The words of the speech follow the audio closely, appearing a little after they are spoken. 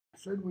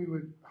said we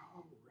would,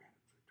 oh, ran it.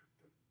 I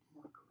took the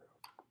marker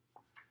out.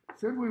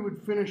 Said we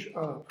would finish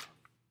up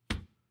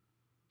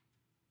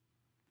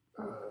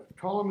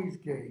Ptolemy's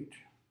Gate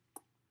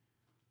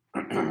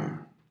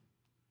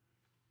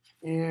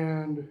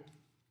and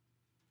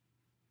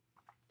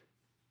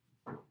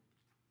find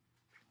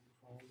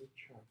the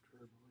chapter,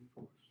 I believe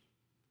it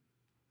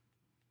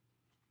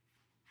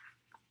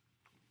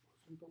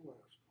wasn't the last one.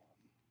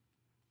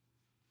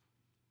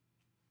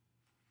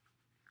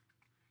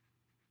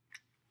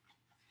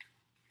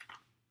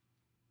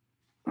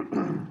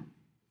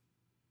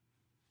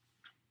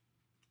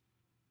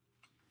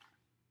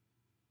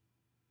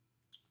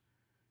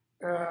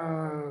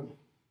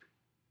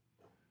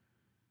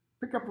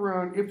 Pick up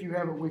around, if you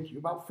have it with you,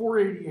 about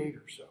 488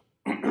 or so.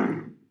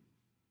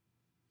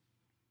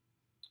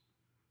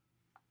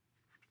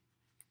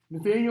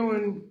 Nathaniel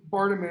and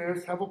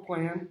Bartimaeus have a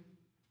plan.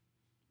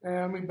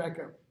 And let me back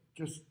up.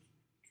 Just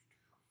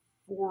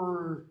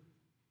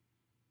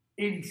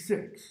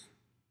 486.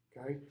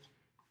 Okay.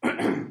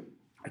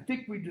 I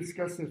think we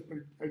discussed this, but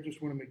I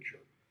just want to make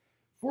sure.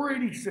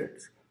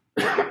 486.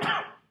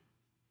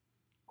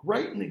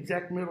 Right in the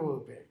exact middle of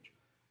the page.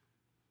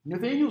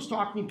 Nathaniel's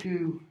talking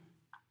to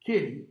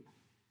Kitty,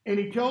 and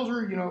he tells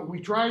her, you know, we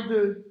tried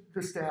the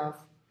staff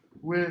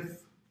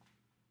with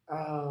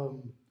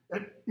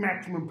at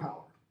maximum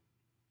power.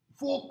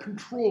 Full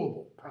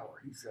controllable power,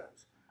 he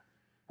says.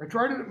 I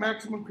tried it at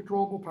maximum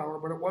controllable power,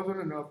 but it wasn't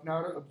enough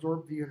now to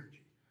absorb the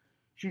energy.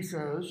 She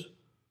says,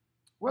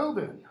 well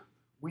then,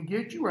 we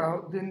get you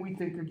out, then we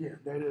think again.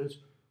 That is,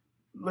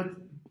 let's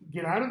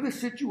get out of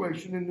this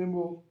situation, and then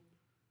we'll...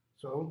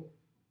 So,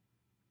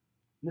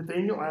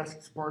 Nathaniel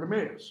asks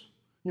Bartimaeus.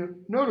 You know,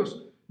 notice,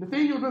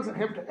 Nathaniel doesn't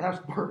have to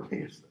ask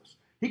Bartimaeus this.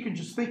 He can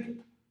just think it.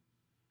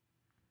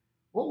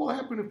 What will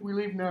happen if we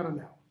leave now to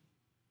now?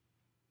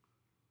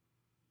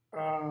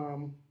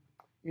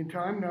 In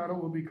time, Nada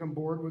will become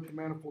bored with the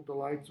manifold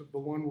delights of the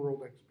one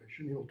world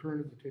exhibition. He'll turn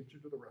his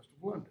attention to the rest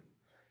of London.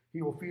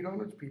 He will feed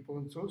on its people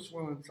and so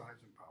swell in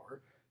size and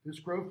power. This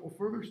growth will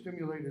further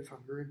stimulate his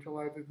hunger until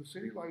either the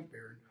city lies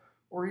barren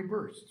or he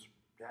bursts.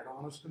 That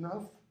honest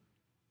enough?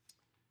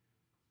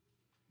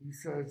 He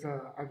says,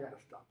 I got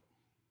to stop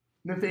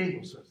him.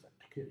 Nathaniel says that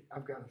to Kitty.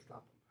 I've got to stop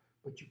him.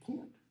 But you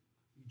can't.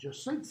 You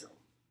just said so.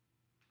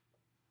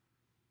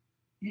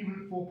 Even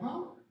at full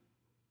power.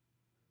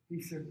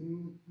 He said,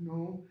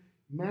 no,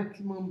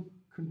 maximum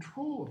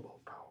controllable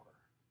power.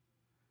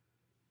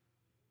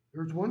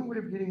 There's one way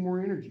of getting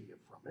more energy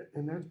from it,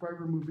 and that's by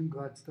removing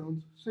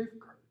Gladstone's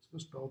safeguards, the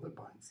spell that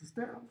binds the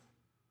staff.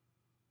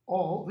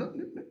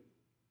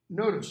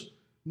 Notice,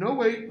 no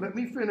wait, let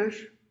me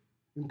finish,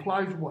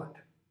 implies what?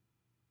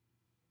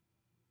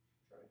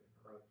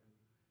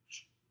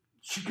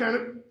 She kind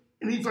of,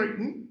 and he's like,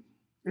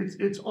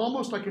 it's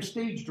almost like a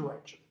stage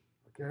direction,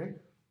 okay?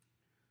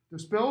 The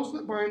spells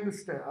that bind the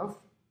staff,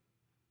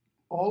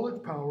 all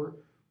its power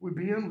would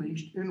be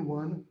unleashed in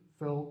one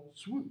fell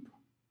swoop.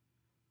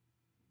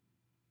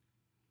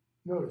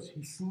 Notice,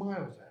 he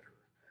smiles at her.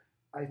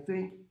 I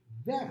think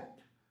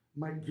that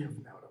might give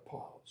Nada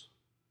pause.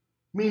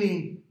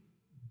 Meaning,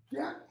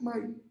 that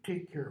might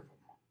take care of him.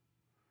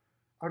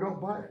 I don't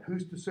buy it.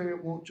 Who's to say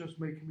it won't just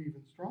make him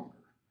even stronger?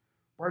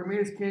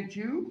 Bartimaeus, can't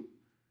you?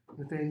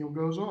 Nathaniel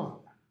goes on.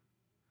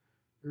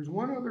 There's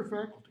one other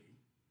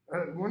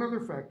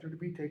factor to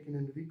be taken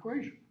into the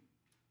equation.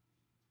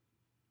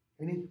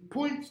 And he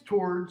points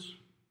towards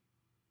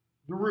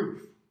the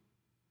roof.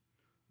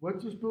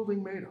 What's this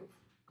building made of?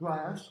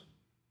 Glass.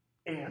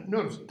 And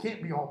notice, it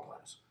can't be all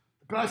glass.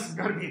 The glass has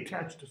got to be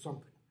attached to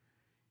something.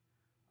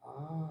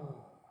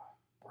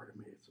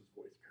 Bartimaeus'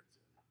 voice cuts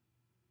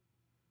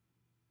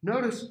in.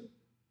 Notice,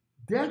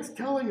 Dad's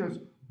telling us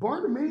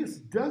Bartimaeus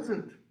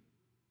doesn't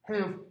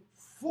have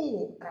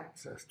full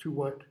access to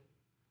what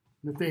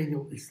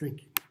Nathaniel is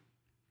thinking.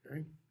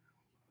 Okay?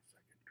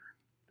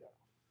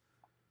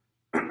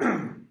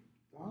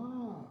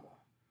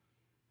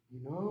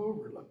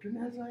 Reluctant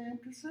as I am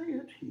to say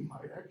it, he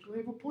might actually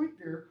have a point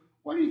there.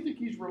 Why do you think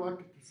he's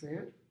reluctant to say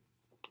it?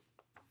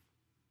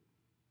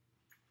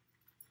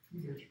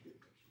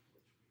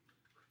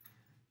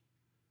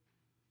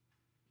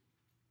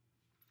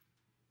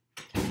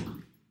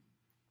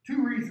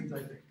 Two reasons, I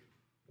think.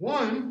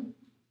 One,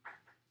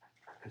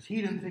 because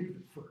he didn't think of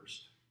it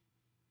first.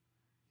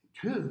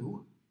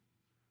 Two,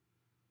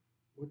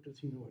 what does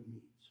he know it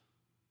means?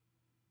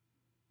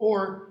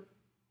 Or,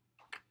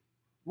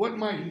 what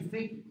might he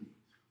think it means?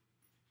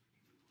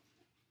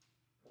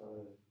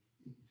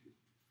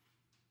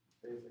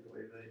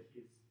 Basically, that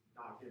he's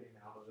not getting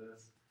out of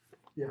this.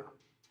 Yeah.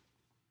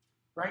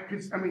 Right?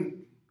 Because, I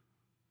mean,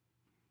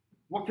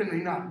 what can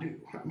they not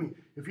do? I mean,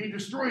 if he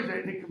destroys that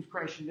and it comes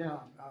crashing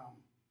down,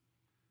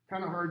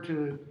 kind of hard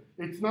to,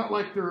 it's not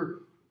like they're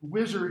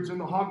wizards in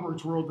the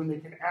Hogwarts world and they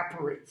can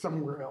apparate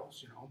somewhere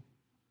else, you know.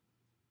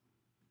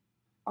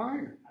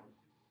 Iron,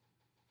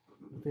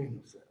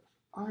 Nathaniel says.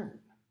 Iron.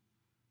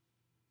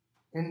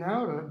 And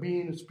Nada,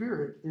 being a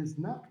spirit, is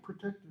not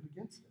protected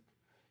against it.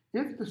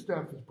 If the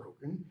staff is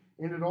broken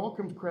and it all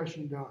comes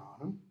crashing down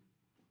on him,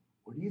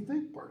 what do you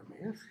think,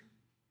 Bartimaeus?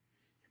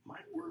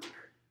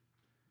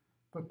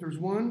 But there's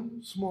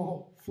one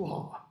small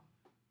flaw.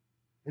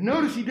 And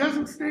notice he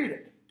doesn't state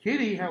it.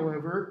 Kitty,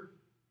 however,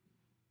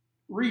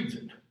 reads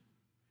it.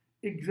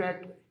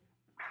 Exactly.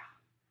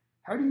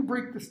 How do you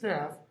break the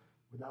staff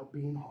without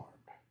being harmed?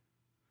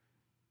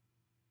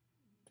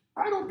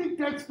 I don't think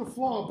that's the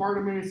flaw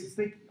Bartimaeus is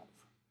thinking of.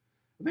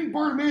 I think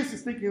Bartimaeus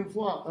is thinking of the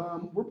flaw.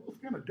 We're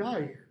both going to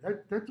die here.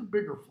 That's a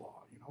bigger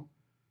flaw, you know.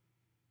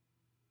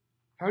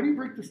 How do you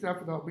break the staff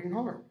without being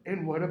harmed?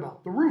 And what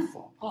about the roof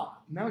fall?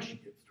 Now she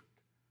gets to it.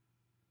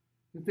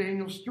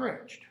 Nathaniel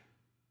stretched.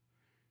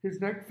 His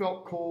neck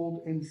felt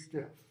cold and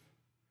stiff.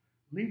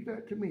 Leave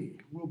that to me.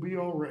 We'll be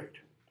all right.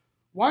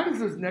 Why does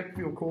his neck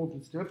feel cold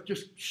and stiff?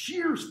 Just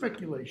sheer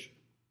speculation.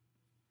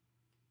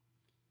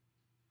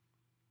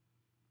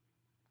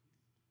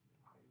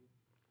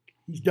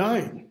 He's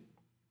dying.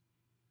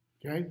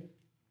 Okay?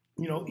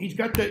 You know, he's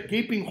got that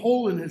gaping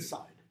hole in his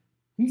side.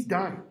 He's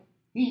dying.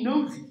 He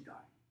knows he's dying.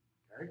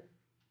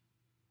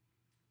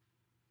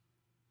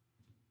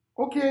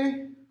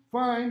 Okay,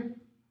 fine.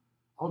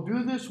 I'll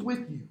do this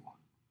with you.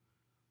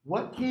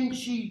 What can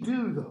she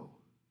do, though?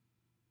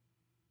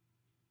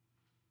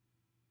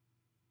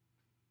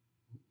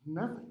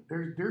 Nothing.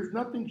 There's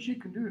nothing she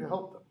can do to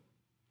help them.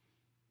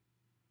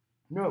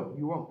 No,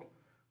 you won't.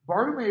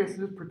 Bartimaeus'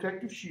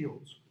 protective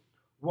shields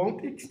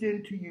won't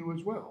extend to you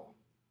as well.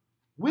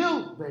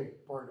 Will they,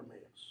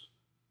 Bartimaeus?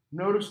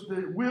 Notice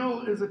that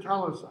will is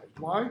italicized.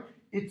 Why?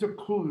 It's a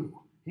clue.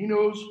 He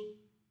knows.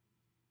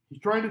 He's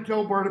trying to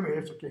tell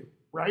Bartimaeus, okay,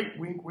 right?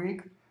 Wink,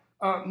 wink.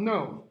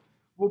 No,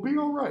 we'll be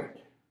all right.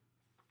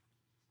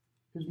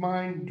 His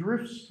mind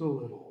drifts a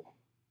little.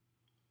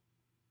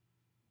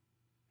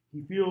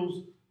 He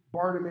feels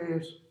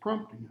Bartimaeus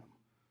prompting him.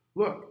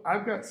 Look,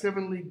 I've got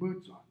 7 league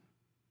boots on.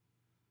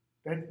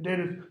 That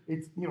is,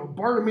 it's, you know,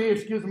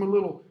 Bartimaeus gives him a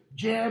little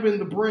jab in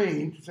the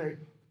brain to say, tell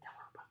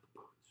her about the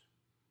boots.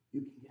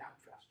 You can get out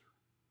faster.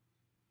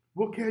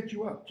 We'll catch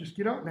you up. Just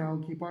get out now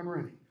and keep on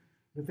running.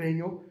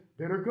 Nathaniel,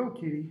 better go,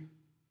 Kitty.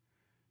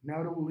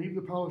 Now that we'll leave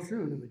the palace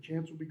soon and the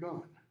chance will be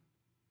gone.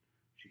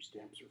 She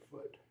stamps her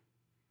foot.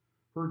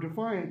 Her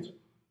defiance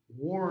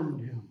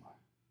warmed him.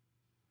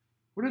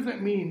 What does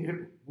that mean?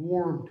 It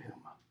warmed him.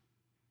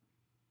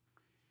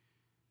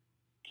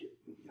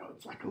 You know,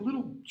 it's like a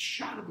little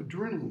shot of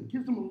adrenaline.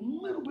 Gives him a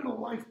little bit of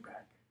life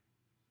back.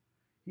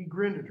 He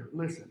grinned at her.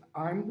 Listen,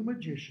 I'm the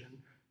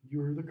magician.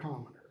 You're the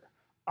commoner.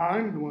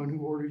 I'm the one who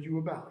orders you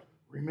about.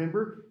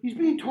 Remember? He's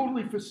being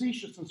totally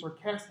facetious and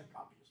sarcastic,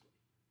 obviously.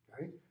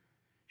 Okay?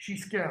 She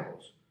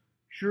scowls.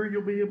 Sure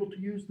you'll be able to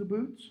use the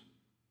boots?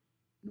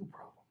 No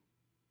problem.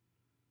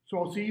 So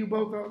I'll see you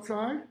both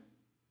outside?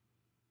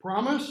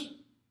 Promise?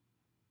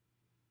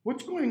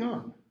 What's going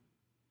on?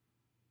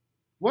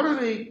 What are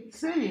they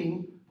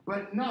saying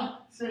but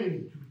not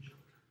saying to each other?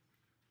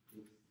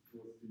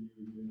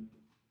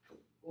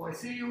 Will I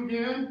see you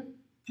again?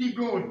 Keep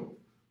going.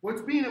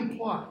 What's being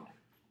implied?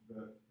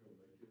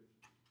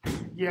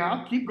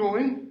 Yeah, keep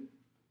going.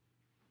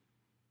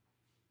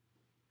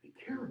 They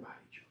care about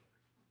each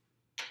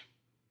other.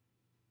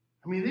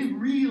 I mean, they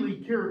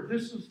really care.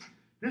 This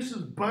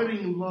is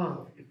budding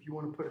love, if you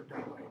want to put it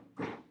that way.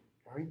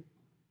 Okay?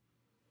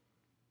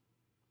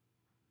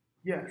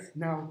 Yes,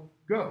 now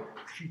go.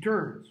 She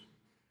turns.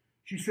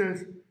 She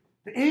says,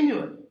 the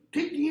amulet.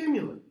 Take the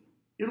amulet.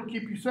 It'll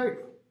keep you safe.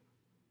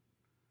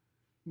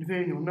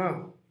 Nathaniel,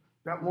 no.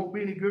 That won't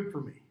be any good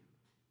for me.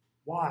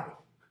 Why?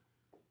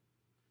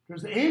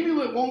 Because the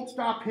amulet won't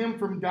stop him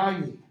from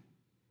dying.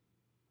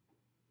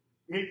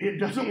 It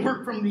doesn't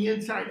work from the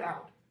inside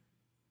out.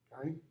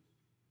 Okay?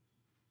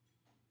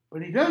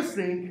 But he does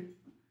think,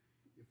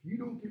 if you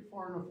don't get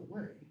far enough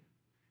away,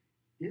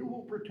 it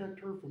will protect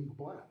her from the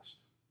blast.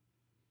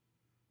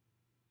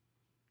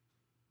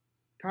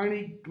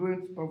 Tiny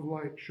glints of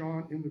light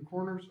shone in the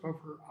corners of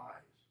her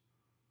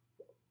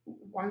eyes.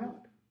 Why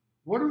not?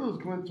 What are those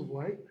glints of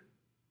light?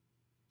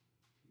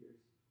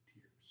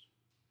 Tears.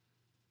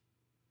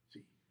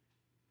 See,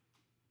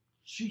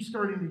 she's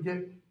starting to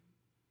get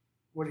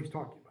what he's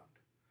talking about.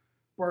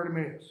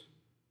 Bartimaeus,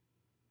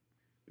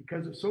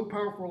 because it's so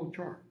powerful a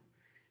charm,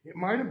 it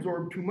might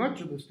absorb too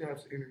much of the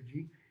staff's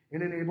energy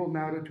and enable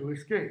Nauta to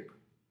escape.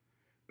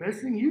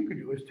 Best thing you could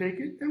do is take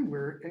it and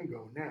wear it and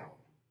go now.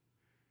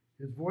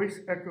 His voice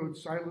echoed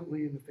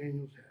silently in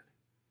Nathaniel's head.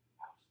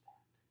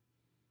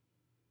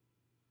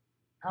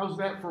 How's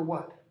that? How's that for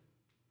what?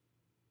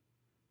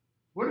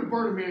 What did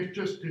Bartimaeus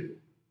just do?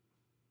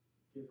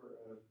 Give her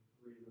a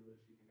reason that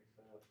she can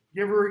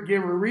accept.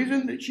 Give her a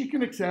reason that she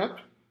can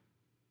accept,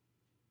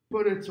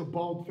 but it's a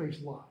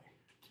bald-faced lie.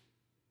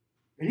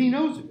 And he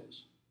knows it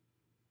is.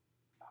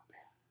 Not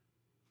bad.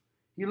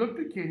 He looked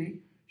at Kitty.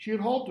 She had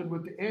halted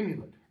with the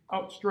amulet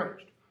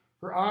outstretched.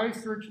 Her eyes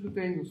searched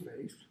Nathaniel's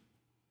face.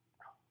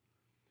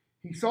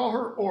 He saw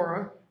her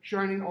aura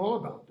shining all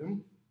about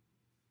them,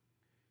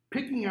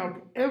 picking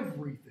out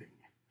everything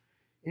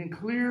in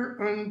clear,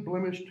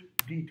 unblemished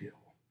detail.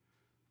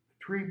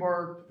 The tree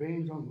bark, the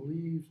veins on the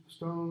leaves, the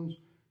stones,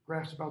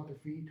 grass about their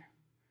feet.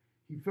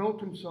 He felt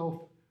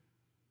himself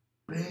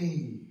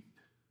bathed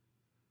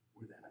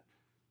within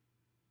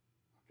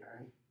it.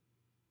 Okay?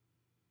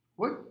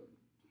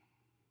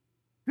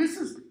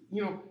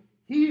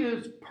 he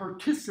is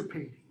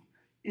participating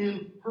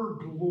in her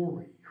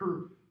glory,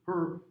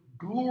 her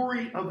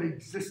glory of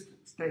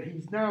existence that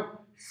he's now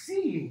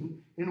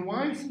seeing. And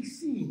why is he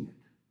seeing it?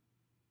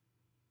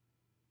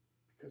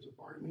 Because of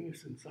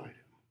Bartimaeus inside him.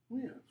 Oh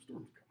yeah,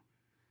 storms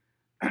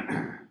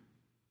come.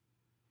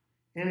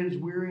 And his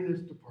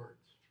weariness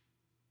departs.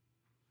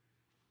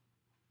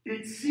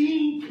 It's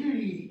seeing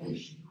Kitty as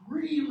she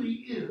really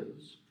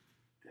is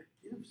that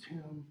gives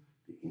him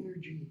the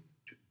energy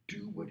to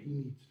do what he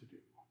needs to do.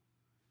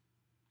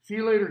 See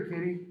you later,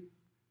 Kitty.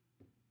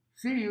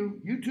 See you.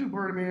 You too,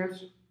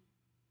 Bartimaeus.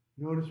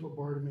 Notice what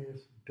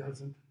Bartimaeus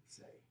doesn't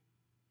say.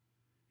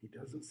 He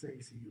doesn't say,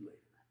 see you later.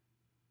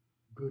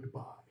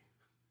 Goodbye.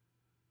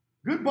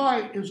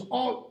 Goodbye is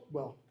all,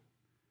 well,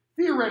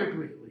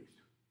 theoretically at least,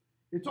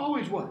 it's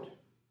always what?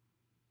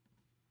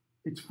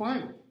 It's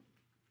final.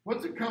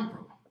 What's it come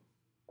from?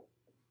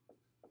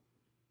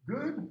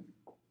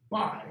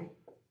 Goodbye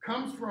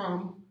comes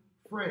from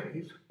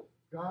phrase,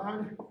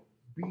 God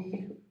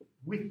be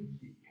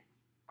with thee.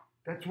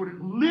 That's what it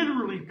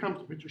literally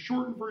comes from. It's a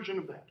shortened version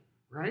of that,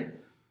 right?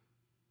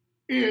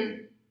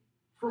 And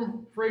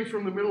from phrase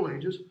from the Middle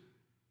Ages,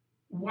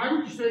 why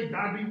would you say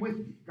God be with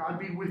thee? God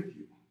be with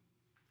you.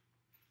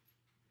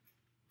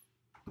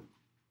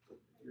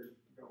 You're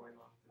going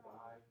off to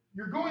die.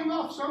 You're going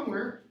off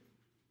somewhere.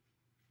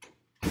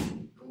 Go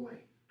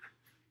away.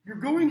 You're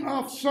going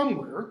off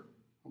somewhere,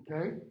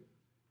 okay?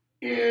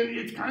 And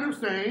it's kind of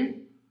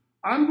saying,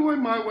 I'm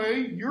going my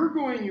way, you're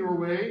going your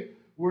way.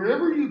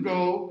 Wherever you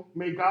go,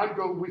 may God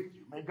go with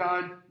you. May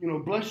God,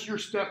 bless your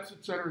steps,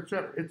 etc.,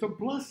 etc. It's a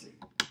blessing,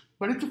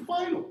 but it's a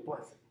final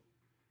blessing.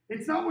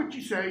 It's not what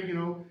you say,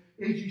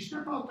 as you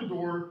step out the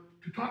door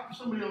to talk to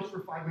somebody else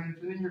for 5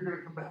 minutes and then you're going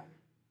to come back.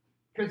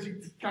 Because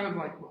it's kind of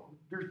like, well,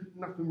 there's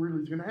nothing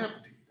really is going to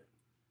happen to you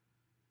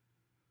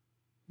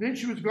then. Then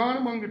she was gone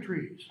among the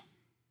trees.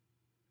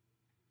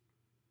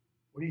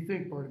 What do you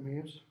think,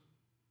 Bartimaeus?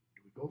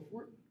 Do we go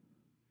for it?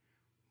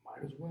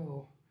 Might as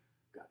well.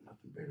 Got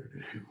nothing better to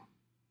do.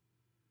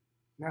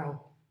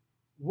 Now,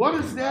 what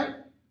does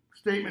that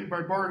statement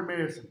by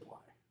Bartimaeus imply?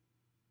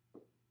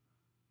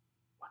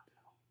 What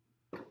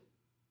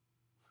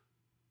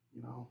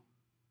the hell?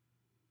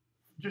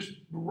 Just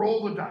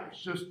roll the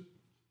dice.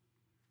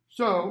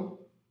 So,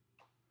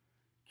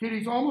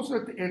 Kitty's almost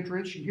at the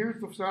entrance. She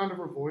hears the sound of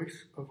a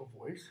voice.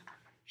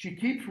 She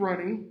keeps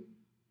running.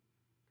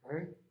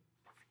 Okay.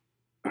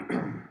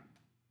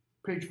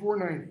 Page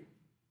 490.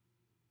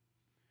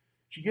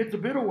 She gets a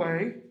bit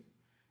away.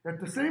 At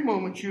the same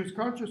moment, she was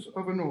conscious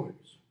of a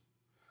noise,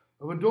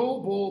 of a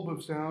dull bulb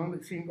of sound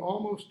that seemed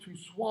almost to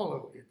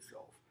swallow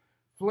itself,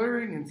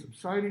 flaring and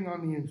subsiding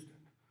on the instant.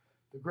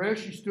 The grass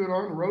she stood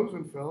on rose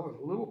and fell in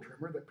a little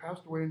tremor that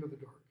passed away into the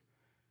dark.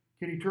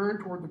 Kitty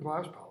turned toward the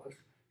glass palace,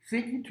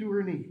 sinking to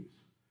her knees.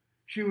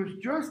 She was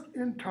just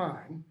in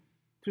time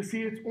to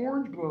see its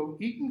orange glow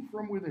eaten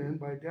from within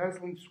by a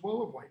dazzling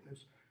swell of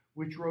whiteness,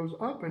 which rose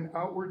up and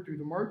outward through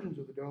the margins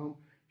of the dome,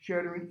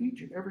 shattering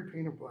each and every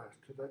pane of glass,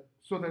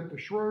 so that the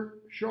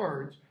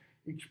shards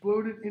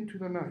exploded into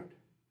the night.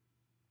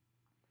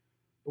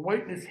 The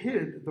whiteness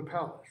hid the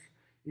palace.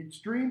 It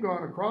streamed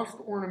on across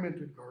the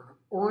ornamental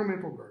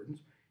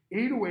gardens,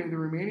 ate away the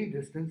remaining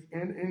distance,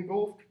 and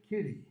engulfed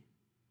Kitty,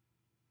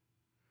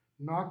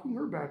 knocking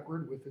her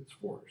backward with its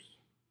force.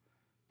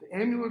 The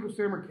amulet of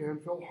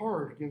Samarkand fell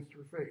hard against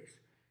her face.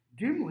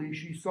 Dimly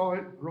she saw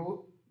it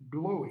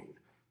glowing,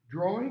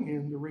 drawing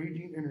in the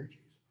raging energies.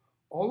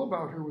 All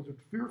about her was a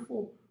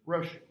fearful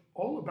rushing.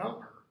 All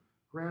about her,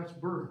 grass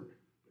burned.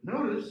 But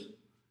notice,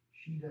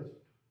 she doesn't.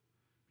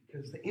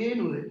 Because the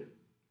amulet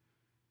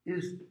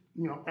is,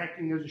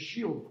 acting as a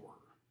shield for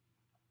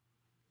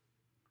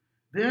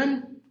her.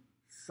 Then,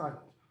 silence.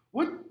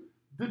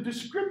 The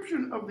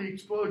description of the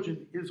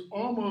explosion is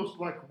almost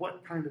like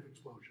what kind of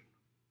explosion?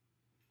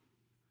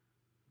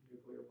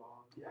 Nuclear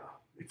bomb. Yeah.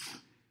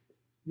 It's,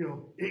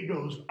 it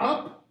goes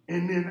up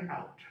and then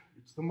out.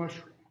 It's the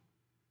mushroom.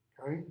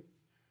 Okay?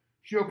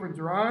 She opens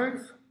her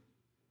eyes.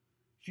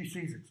 She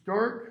sees it's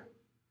dark.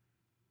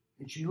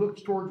 And she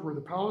looks towards where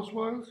the palace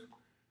was.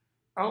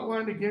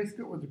 Outlined against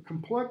it was a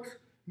complex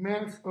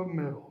mass of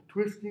metal,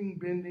 twisting,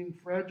 bending,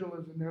 fragile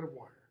as a net of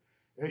wire.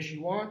 As she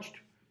watched,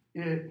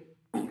 it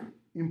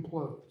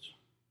implodes,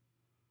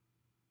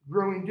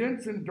 growing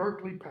dense and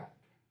darkly packed.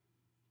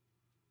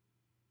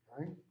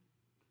 Okay?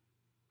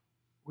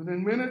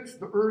 Within minutes,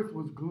 the earth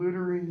was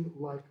glittering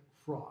like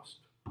frost.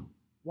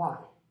 Why?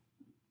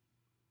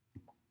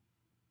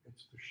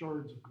 It's the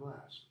shards of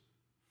glass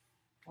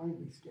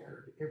finely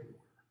scattered everywhere.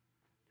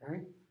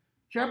 Okay?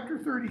 Chapter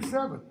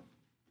 37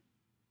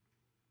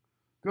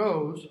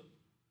 goes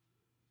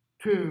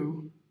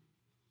to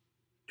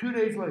 2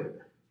 days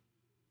later.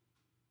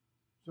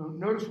 So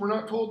notice we're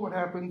not told what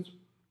happens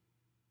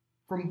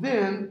from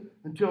then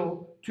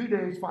until 2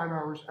 days, 5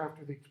 hours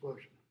after the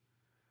explosion.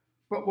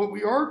 But what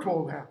we are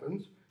told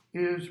happens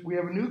is we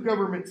have a new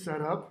government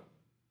set up.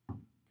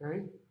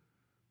 Okay?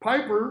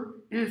 Piper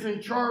is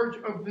in charge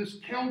of this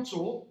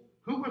council.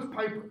 Who was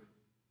Piper?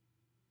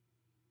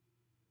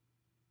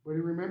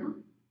 Anybody remember?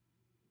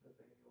 The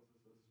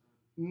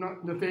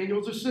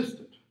Nathaniel's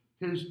assistant,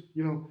 his,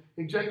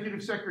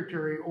 executive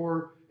secretary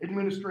or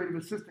administrative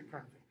assistant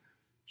kind of thing.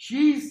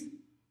 She's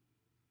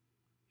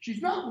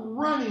not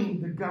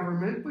running the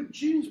government, but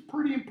she's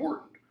pretty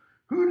important.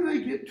 Who do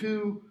they get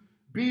to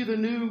be the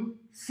new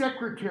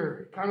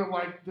secretary, kind of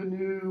like the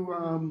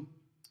new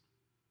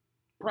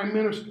prime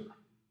minister?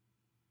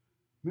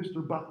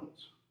 Mr.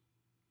 Buttons.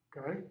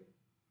 Okay?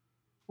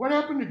 What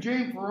happened to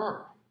Jane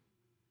Farrar?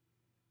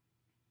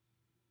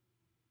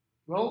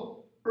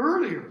 Well,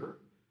 earlier,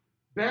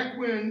 back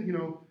when,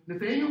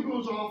 Nathaniel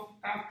goes off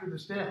after the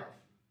staff,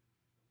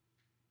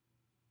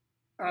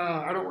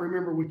 I don't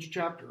remember which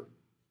chapter,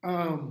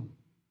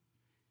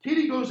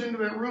 Kitty goes into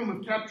that room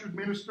of captured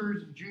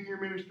ministers and junior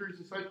ministers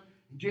and such,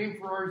 and Jane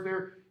Farrar's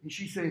there, and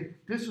she's saying,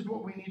 this is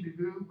what we need to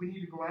do. We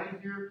need to go out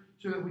of here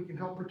so that we can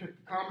help protect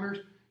the commoners.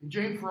 And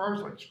Jane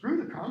Farrar's like,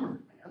 screw the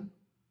commoners, man.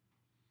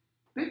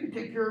 They can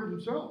take care of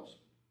themselves.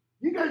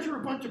 You guys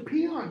are a bunch of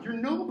peons. You're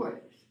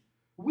nobodies.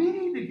 We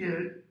need to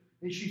get,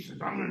 and she says,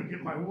 I'm going to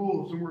get my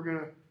wolves, and we're going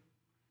to,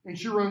 and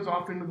she runs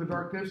off into the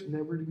darkness,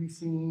 never to be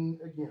seen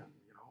again.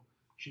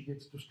 She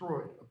gets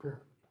destroyed,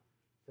 apparently.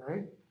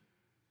 Okay?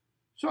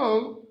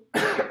 So,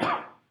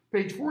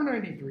 page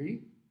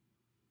 493,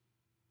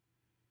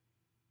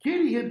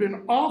 Kitty had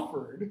been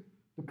offered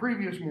the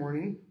previous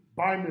morning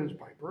by Ms.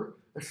 Piper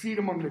a seat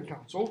among the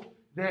council,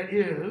 that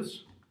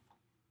is,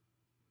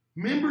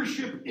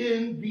 membership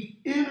in the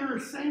inner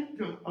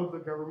sanctum of the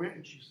government,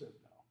 and she said,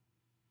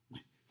 no,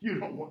 you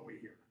don't want me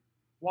here.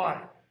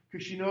 Why?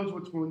 Because she knows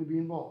what's going to be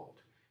involved.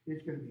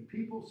 It's going to be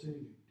people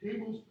sitting at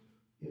tables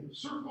in a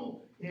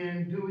circle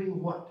and doing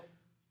what?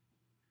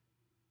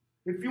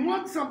 If you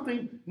want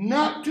something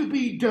not to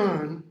be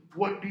done,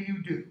 what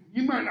do?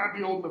 You might not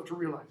be old enough to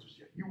realize this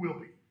yet. You will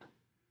be.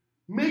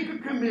 Make a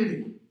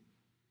committee.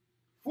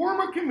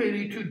 Form a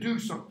committee to do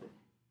something.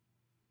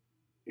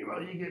 You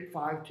get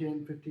 5,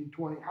 10, 15,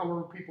 20,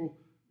 however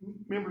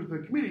members of the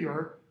committee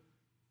are,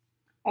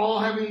 all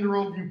having their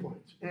own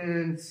viewpoints.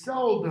 And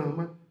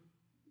seldom,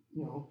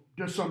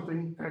 does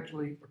something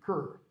actually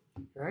occur.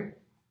 Okay?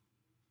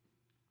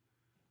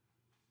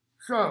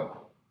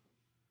 So,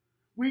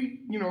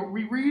 we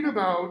read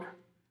about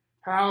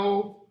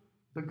how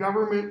the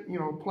government,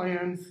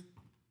 plans,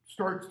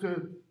 starts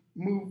to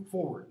move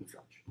forward and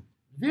such.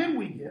 Then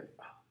we get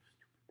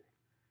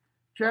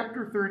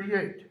chapter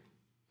 38.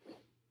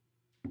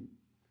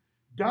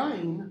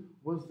 Dying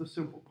was the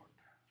simple part.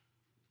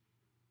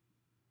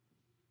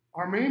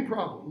 Our main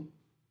problem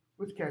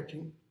was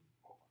catching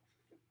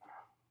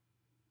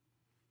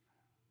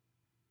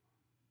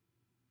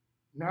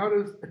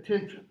Nauda's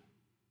attention.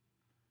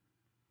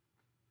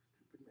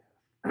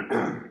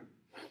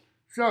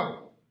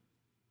 So,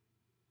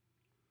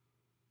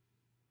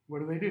 what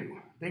do?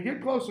 They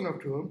get close enough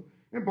to him,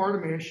 and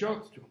Bartimaeus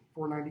shouts to him,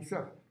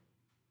 497.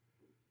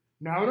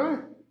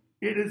 Nauda,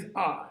 it is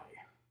I,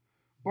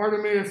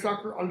 Bartimaeus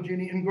Sacre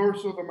Algini,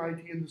 Engorso the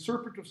Mighty, and the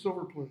Serpent of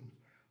Silver Plumes.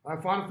 I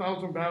fought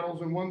 1,000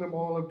 battles and won them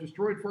all. I've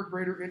destroyed far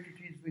greater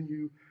entities than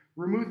you.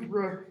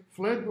 Remuthra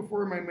fled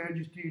before my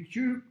majesty,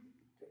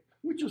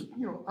 which is,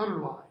 utter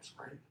lies,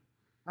 right?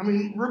 I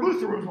mean,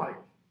 Remuthra was like,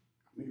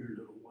 come here,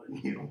 little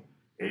one,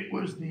 It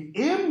was the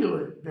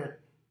amulet that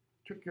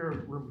took care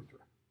of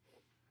Remuthra.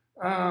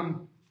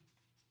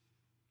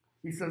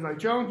 He says, I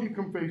challenge you,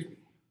 come face me.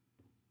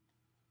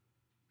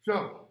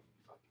 So,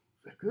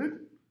 is that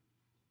good?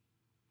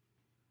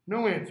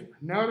 No answer.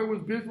 Nauda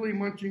was busily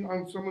munching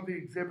on some of the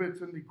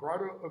exhibits in the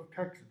Grotto of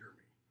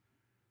Taxidermy.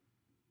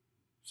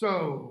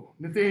 So,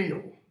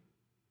 Nathaniel,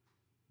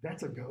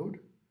 that's a goad?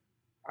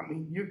 I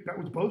mean, that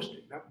was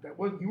boasting.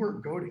 You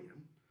weren't goading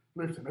him.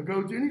 Listen, a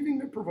goad's anything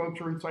that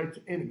provokes or incites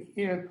an enemy.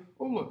 And,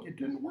 oh look, it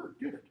didn't work,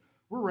 did it?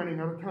 We're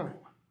running out of time.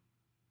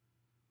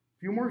 A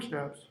few more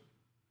steps,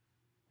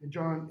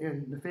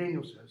 and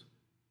Nathaniel says,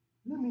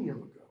 let me have a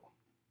go.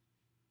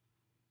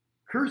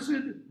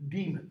 Cursed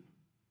demon.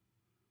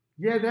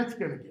 Yeah, that's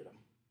going to get them,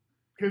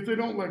 because they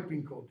don't like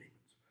being called demons.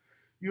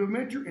 You have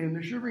met your end.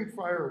 The shivering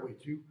fire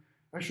awaits you.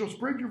 I shall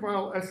spread your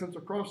vile essence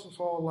across this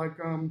hall like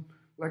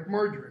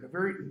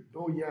margarine.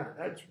 Oh yeah,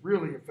 that's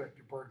really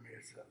effective,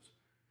 Bartimaeus says.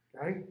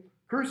 Okay?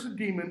 Cursed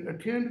demon,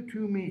 attend to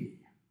me.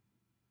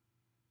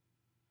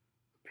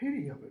 The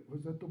pity of it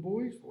was that the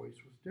boy's voice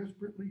was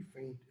desperately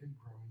faint and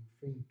growing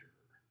fainter.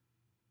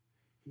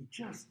 He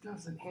just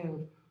doesn't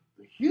have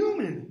the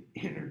human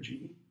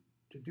energy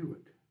to do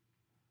it.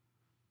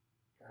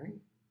 Okay?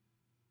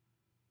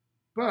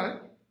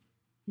 But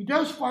he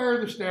does fire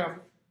the staff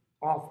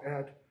off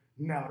at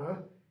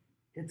Nauda,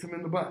 hits him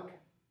in the butt.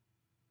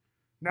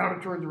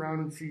 Nauda turns around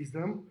and sees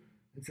them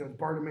and says,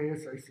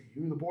 Bartimaeus, I see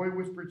you. The boy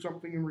whispered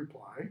something in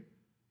reply.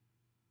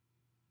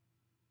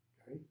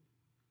 Okay?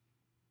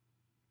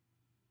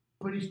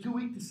 But he's too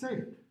weak to say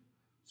it.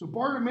 So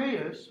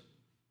Bartimaeus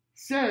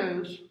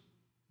says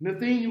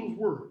Nathaniel's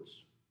words.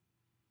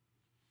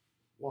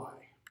 Why?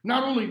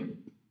 Not only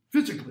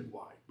physically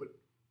why, but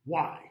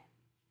why?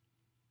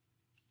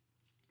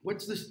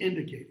 What's this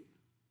indicating?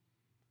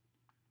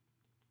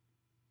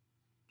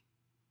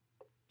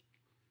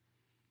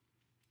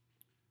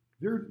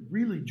 They're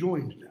really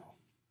joined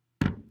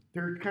now.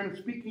 They're kind of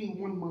speaking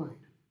in one mind.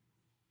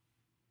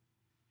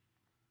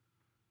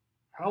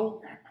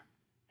 How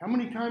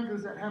many times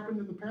has that happened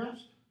in the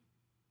past?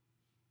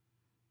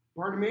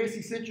 Bartimaeus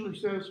essentially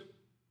says,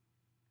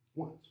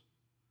 once,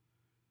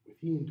 with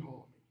he and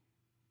Ptolemy.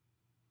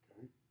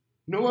 Okay?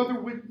 No other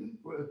witches and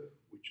wizards,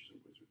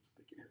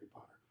 thinking Harry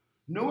Potter.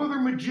 No other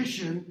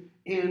magician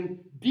and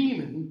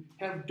demon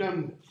have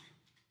done this.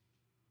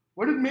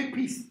 What did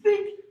Makepeace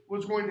think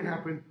was going to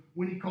happen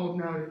when he called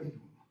Nauta into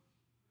him?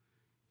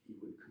 He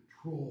would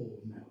control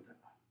Nauta,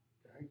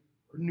 okay?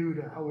 Or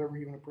Nuda, however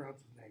you want to pronounce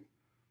his name.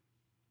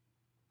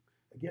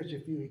 I guess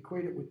if you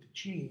equate it with the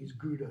cheese,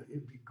 Gouda,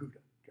 it'd be Gouda,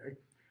 okay?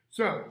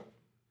 So,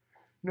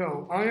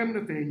 no, I am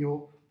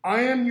Nathaniel.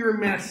 I am your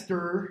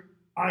master.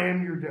 I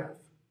am your death.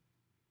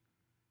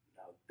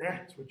 Now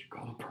that's what you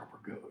call a proper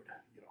goad,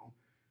 you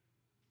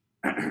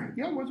know.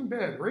 Yeah, it wasn't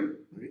bad, right?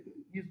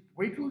 You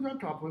wait till he's on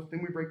top of us,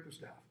 then we break the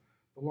staff.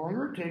 The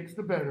longer it takes,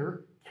 the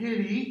better.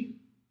 Kitty,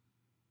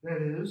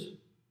 that is,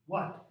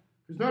 what?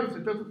 Because notice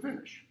it doesn't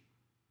finish.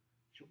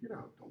 She'll get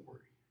out, don't worry.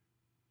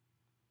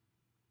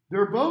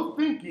 They're both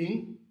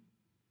thinking,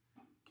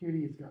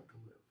 Kitty has got to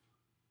live.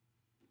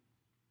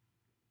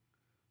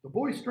 The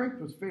boy's strength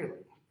was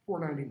failing,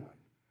 499,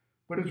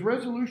 but his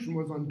resolution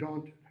was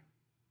undaunted.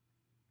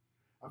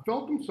 I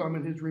felt him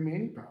summon his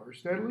remaining power,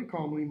 steadily,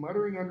 calmly,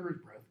 muttering under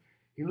his breath.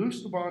 He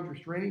loosed the bonds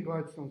restraining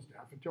Gladstone's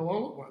staff until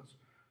all at once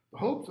the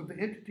hopes of the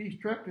entities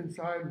trapped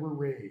inside were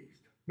raised.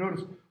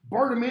 Notice,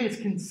 Bartimaeus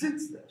can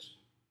sense this.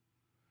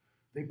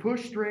 They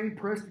pushed, strained,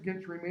 pressed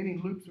against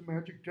remaining loops of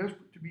magic,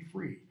 desperate to be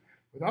free.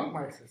 Without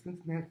my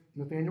assistance,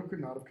 Nathaniel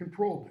could not have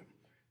controlled them.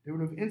 They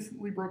would have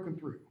instantly broken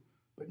through.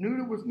 But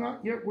Nuda was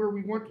not yet where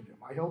we wanted him.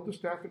 I held the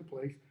staff in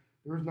place.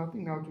 There was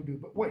nothing now to do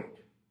but wait.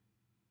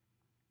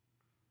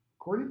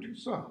 According to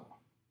some,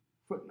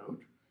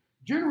 footnote,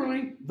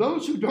 generally,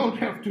 those who don't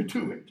have to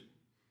do it.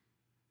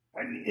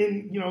 And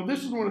you know,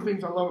 this is one of the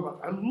things I love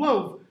about it. I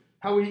love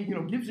how he,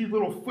 gives these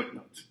little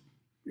footnotes,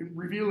 in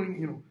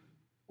revealing,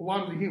 a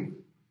lot of the humor.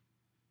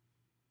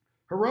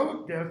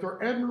 Heroic deaths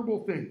are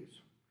admirable things.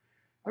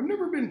 I've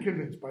never been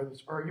convinced by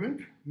this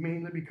argument,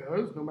 mainly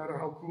because no matter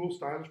how cool,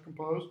 stylish,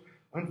 composed,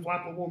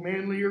 unflappable,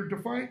 manly, or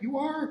defiant you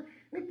are,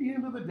 at the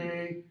end of the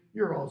day,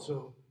 you're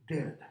also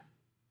dead.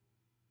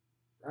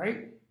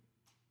 Right?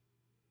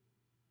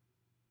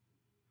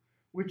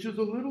 Which is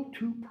a little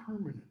too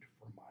permanent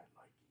for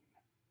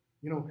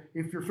my liking.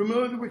 If you're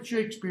familiar with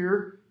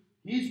Shakespeare,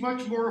 he's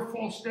much more a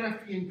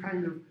Falstaffian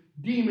kind of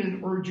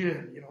demon or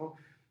djinn.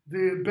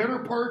 The better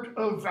part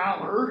of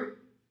valor,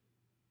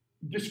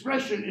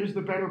 discretion is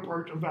the better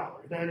part of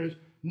valor. That is,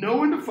 know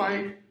when to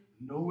fight,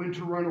 know when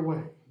to run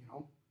away.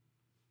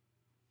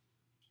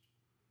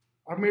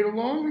 I've made a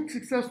long and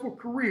successful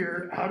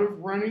career out of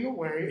running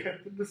away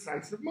at the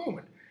decisive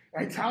moment.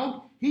 That's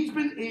how he's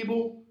been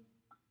able,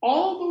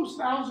 all those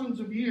thousands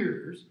of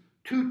years,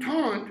 to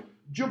taunt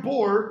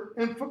Jabor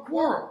and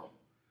Faquarl.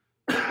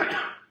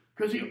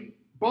 Because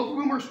both of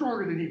them are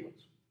stronger than he was.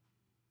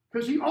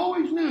 Because he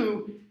always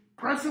knew,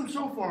 press him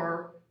so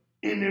far,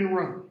 and then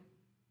run.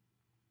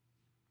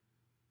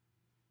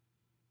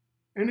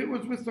 And it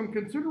was with some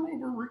considerable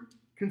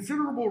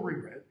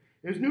regret,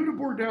 as Nuda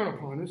bore down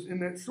upon us in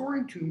that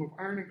soaring tomb of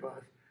iron and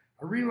glass,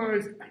 I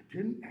realized I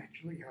didn't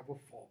actually have a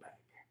fallback.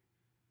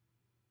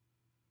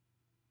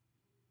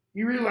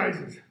 He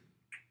realizes,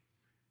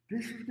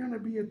 this is going to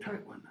be a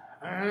tight one.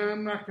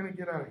 I'm not going to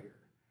get out of here.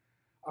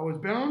 I was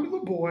bound to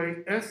the boy,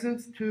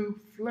 essence to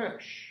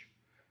flesh.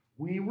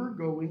 We were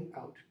going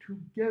out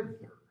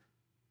together.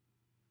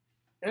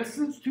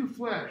 Essence to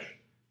flesh.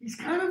 He's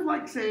kind of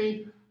like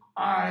saying,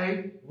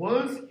 I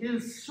was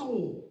his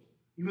soul.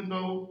 Even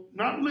though,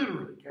 not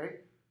literally, okay?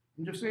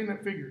 I'm just saying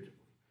that figuratively.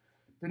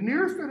 The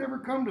nearest I'd ever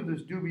come to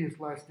this dubious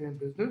last stand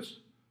business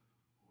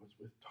was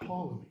with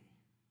Ptolemy.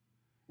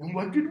 And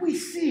what did we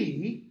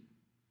see,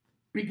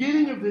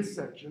 beginning of this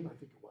section, I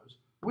think it was,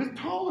 with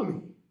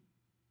Ptolemy?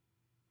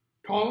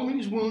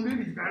 Ptolemy's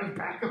wounded. He's got his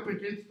back up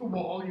against the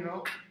wall,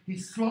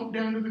 He's slumped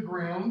down to the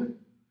ground.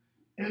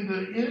 And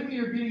the enemy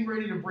are getting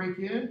ready to break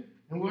in.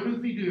 And what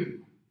does he do?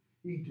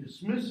 He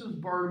dismisses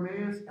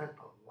Bartimaeus at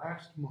the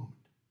last moment.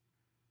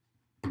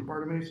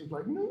 Bartimaeus is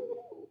like, no.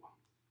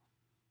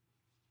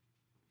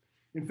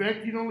 In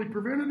fact, he'd only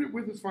prevented it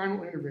with his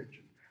final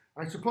intervention.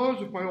 I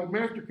suppose if my old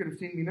master could have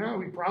seen me now,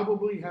 he'd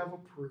probably have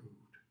approved.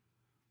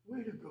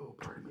 Way to go,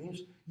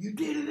 Bartimaeus. You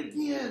did it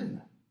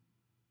again.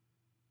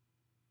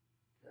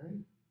 Okay?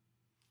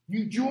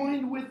 You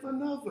joined with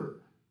another.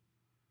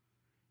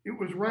 It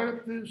was right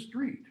up the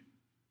street.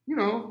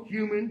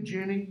 Human,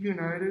 Jenny,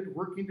 united,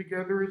 working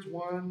together as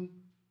one.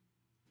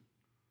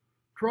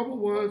 Trouble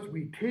was,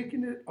 we'd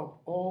taken it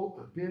up all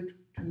a bit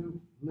too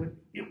late.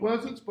 It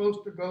wasn't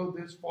supposed to go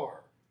this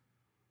far.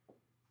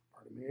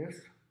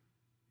 Bartimaeus,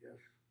 yes,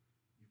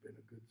 you've been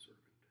a good servant.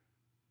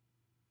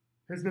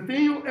 Has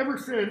Nathaniel ever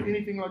said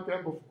anything like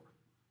that before?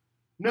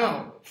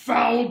 No.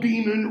 Foul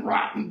demon,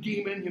 rotten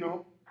demon,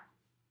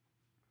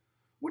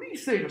 What do you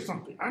say to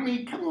something? I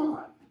mean, come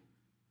on.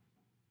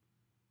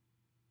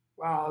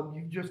 Well,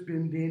 you've just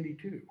been dandy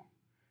too.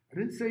 I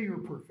didn't say you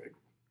were perfect.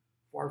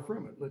 Far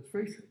from it. Let's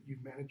face it,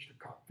 you've managed to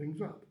cock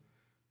things up.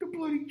 The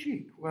bloody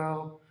cheek.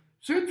 Well,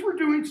 since we're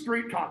doing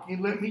straight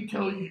talking, let me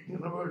tell you,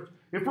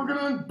 if we're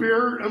going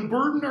to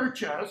unburden our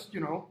chest,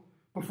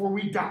 before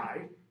we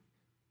die,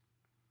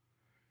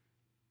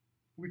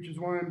 which is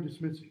why I'm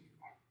dismissing you.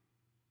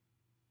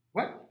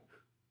 What?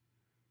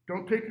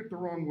 Don't take it the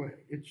wrong way.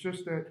 It's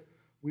just that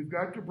we've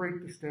got to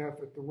break the staff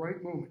at the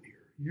right moment here.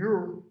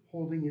 You're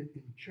holding it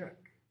in check.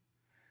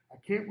 I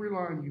can't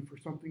rely on you for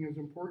something as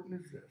important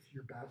as this.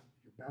 You're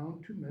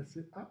bound to mess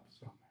it up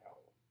somehow.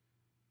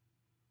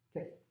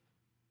 Okay.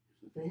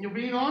 Is Nathaniel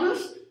being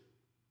honest?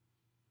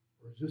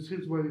 Or is this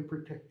his way of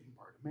protecting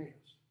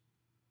Bartimaeus?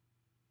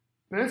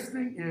 Best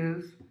thing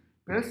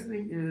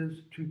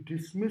is to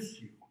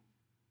dismiss you.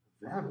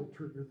 That'll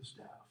trigger the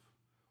staff.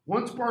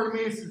 Once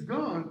Bartimaeus is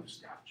gone, the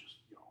staff just,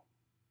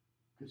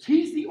 because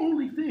he's the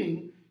only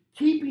thing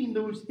keeping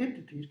those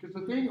entities, because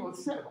Nathaniel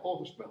has said all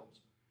the spells.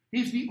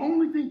 He's the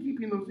only thing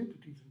keeping those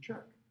entities in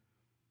check.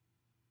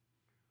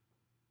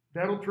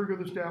 That'll trigger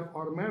the staff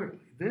automatically.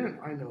 Then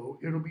I know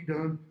it'll be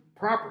done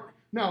properly.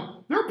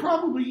 Now, there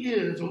probably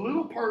is a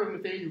little part of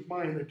Nathaniel's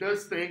mind that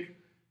does think,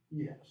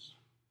 yes,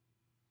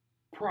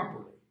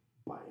 properly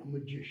by a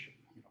magician,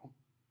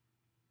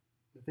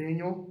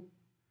 Nathaniel,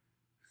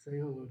 say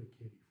hello to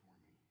Kitty for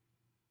me.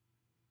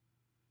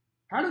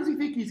 How does he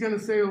think he's going to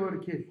say hello to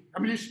Kitty? I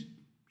mean, just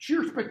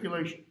sheer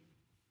speculation.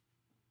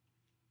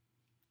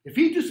 If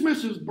he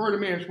dismisses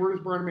Bartimaeus, where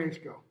does Bartimaeus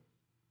go?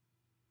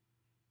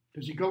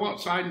 Does he go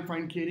outside and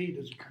find Kitty?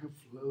 Does he kind of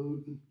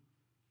float?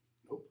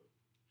 Nope.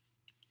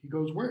 He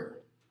goes where?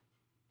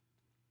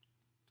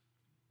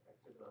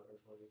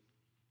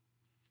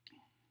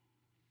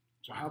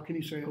 So how can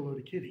he say hello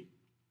to Kitty?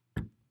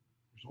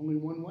 There's only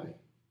one way.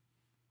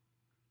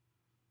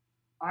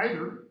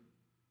 Either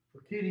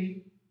for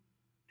Kitty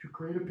to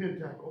create a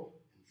pentacle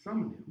and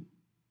summon him,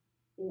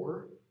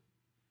 or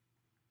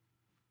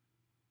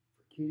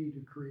for Kitty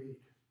to create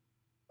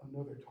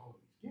another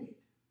Ptolemy's gate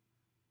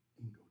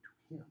and go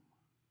to him.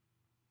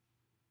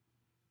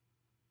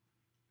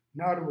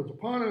 Now it was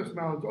upon us,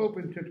 mouths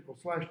open,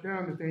 tentacles slashed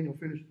down. Nathaniel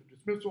finished the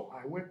dismissal.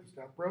 I went, the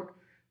staff broke.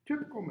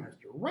 Typical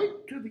master,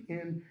 right to the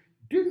end,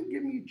 didn't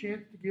give me a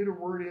chance to get a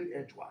word in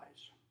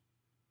edgewise.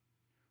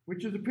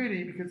 Which is a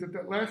pity, because at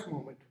that last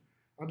moment,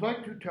 I'd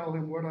like to tell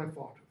him what I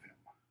thought of him.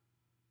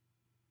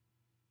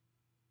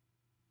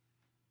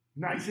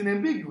 Nice and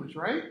ambiguous,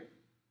 right?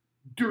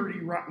 Dirty,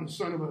 rotten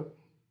son of a...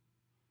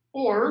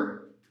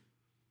 Or,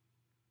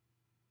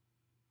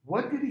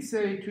 what did he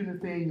say to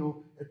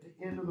Nathaniel at the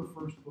end of the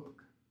first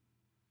book?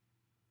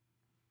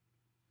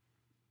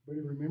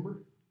 Anybody remember?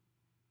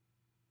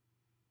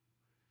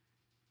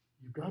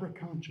 You've got a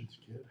conscience,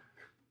 kid.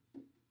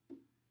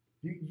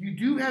 You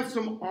do have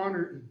some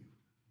honor in you.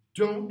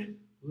 Don't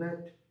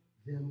let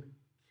them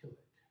kill it.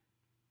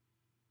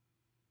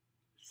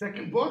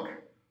 Second book,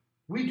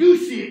 we do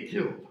see it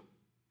killed.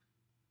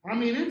 I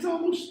mean, it's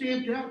almost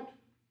stamped out.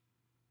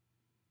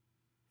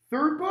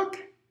 Third book,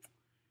 it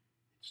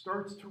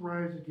starts to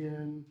rise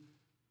again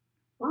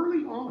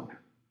early on,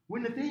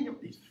 when Nathaniel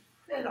is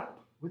fed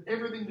up with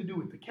everything to do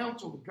with the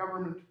council, the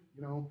government,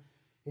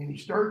 and he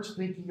starts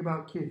thinking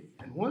about Kitty.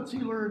 And once he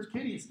learns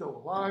Kitty is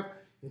still alive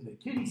and that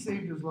Kitty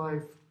saved his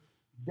life,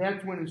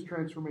 that's when his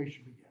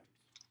transformation begins.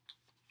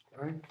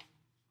 Right?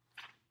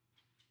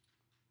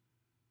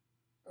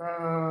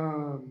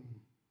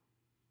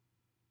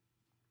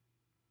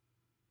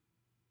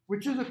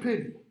 Which is a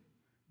pity,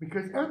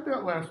 because at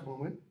that last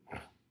moment,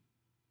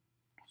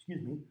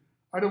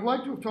 I'd have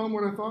liked to have told him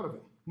what I thought of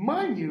him.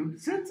 Mind you,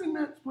 since in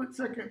that split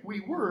second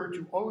we were,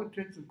 to all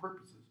intents and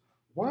purposes,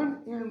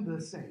 one and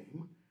the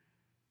same,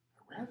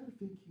 I rather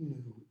think he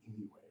knew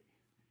anyway.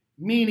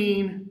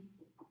 Meaning,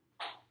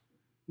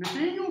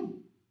 Nathaniel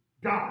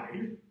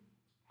died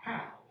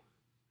how?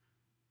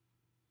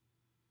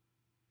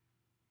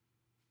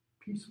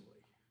 Peacefully.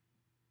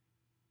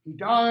 He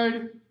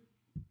died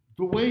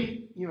the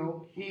way,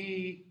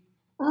 he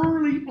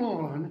early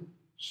on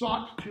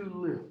sought to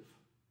live.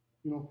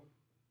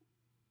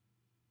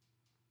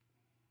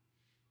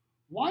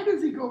 Why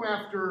does he go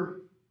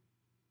after,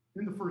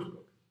 in the first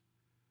book,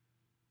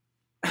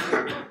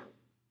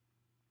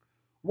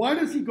 why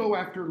does he go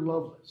after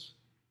Lovelace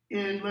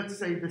in, let's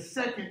say, the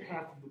second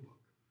half of the book?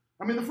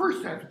 I mean, the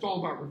first half, it's all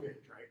about revenge,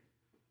 right?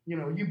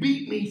 You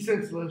beat me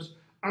senseless,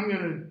 I'm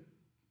going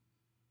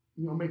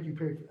to, make you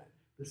pay for that.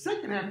 The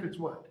second half, it's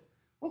what?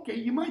 Okay,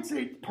 you might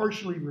say it's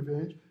partially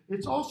revenge.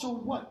 It's also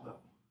what, though?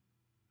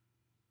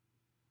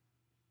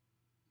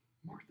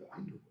 Martha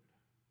Underwood.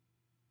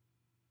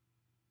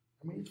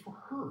 I mean, it's for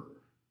her,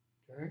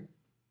 okay?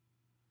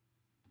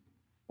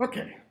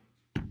 Okay,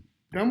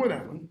 done with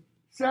that one.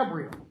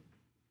 Sabrio.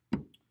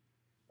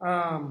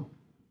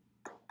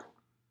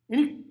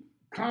 Any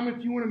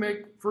comments you want to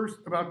make first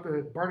about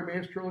the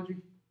Bartimaeus trilogy?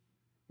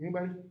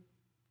 Anybody?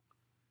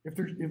 If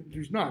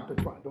there's not,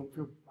 that's fine. Don't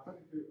feel. I think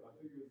it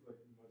was like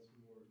much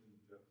more in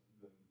depth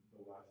than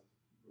the last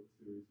book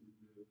series we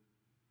did.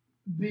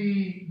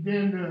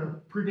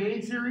 The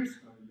Prydain series?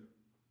 Yeah.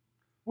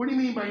 What do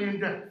you mean by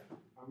in-depth?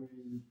 I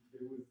mean,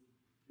 it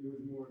was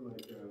more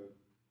like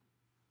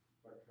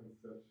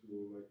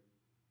conceptual, like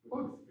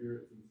with the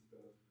spirits and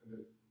stuff, and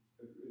it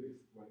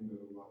explained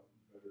it a lot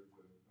better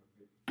than I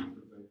think Zane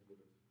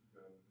would have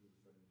done in the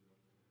same genre.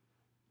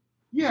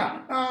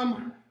 Yeah.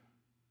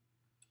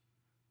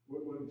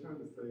 What I'm trying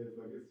to say is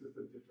like it's just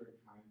a different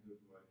kind of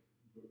like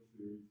book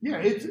series.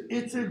 Yeah,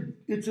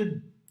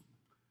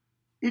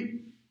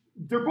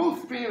 they're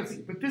both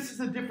fantasy, but this is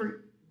a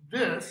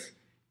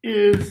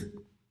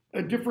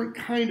different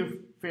kind of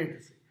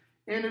fantasy.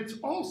 And it's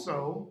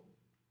also,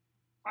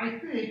 I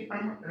think,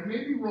 I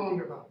may be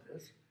wrong about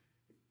this,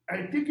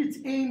 I think it's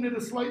aimed at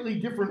a slightly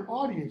different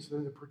audience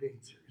than the Prydain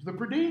series. The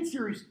Prydain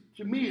series,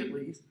 to me at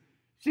least,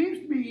 seems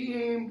to be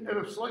aimed at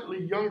a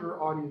slightly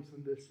younger audience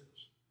than this is.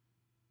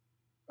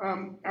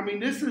 I mean,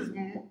 this is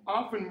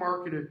often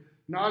marketed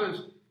not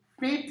as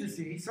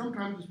fantasy.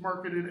 Sometimes it's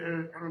marketed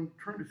as, I'm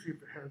trying to see if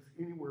it has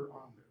anywhere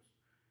on this.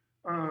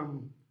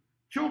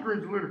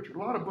 Children's literature. A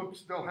lot of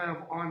books they'll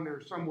have on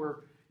there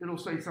somewhere. It'll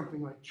say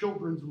something like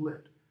children's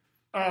lit.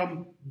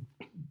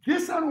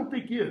 This I don't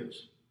think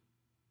is.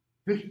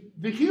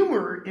 The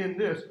humor in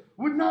this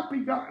would not be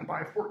gotten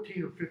by a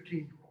 14 or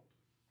 15-year-old.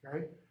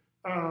 Okay?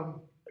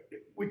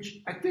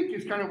 Which I think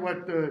is kind of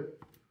what the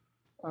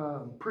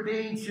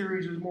Prydain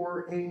series is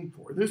more aimed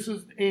for. This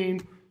is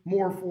aimed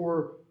more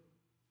for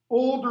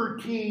older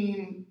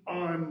teen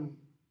on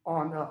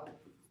up.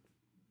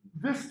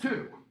 This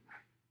too.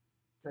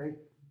 Okay?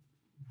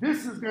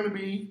 This is going to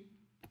be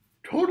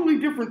totally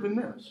different than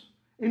this.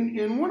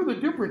 And one of the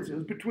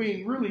differences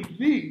between really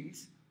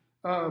these,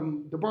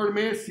 the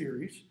Bartimaeus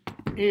series,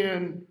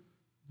 and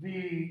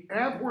the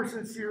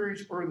Abhorsen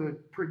series or the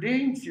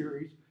Prydain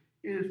series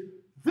is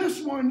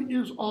this one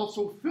is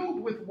also filled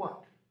with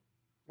what?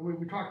 I mean,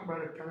 we talked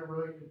about it kind of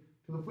related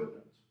to the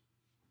footnotes.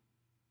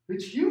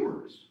 It's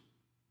humorous.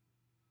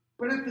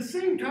 But at the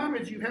same time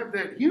as you have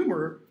that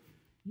humor,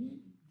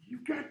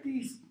 you've got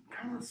these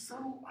kind of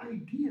subtle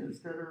ideas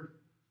that are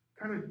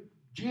kind of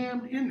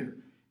jammed in there.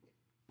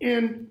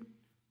 And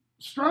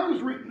Stroud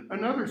has written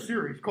another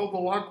series called the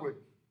Lockwood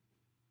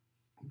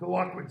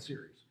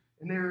series.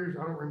 And there's,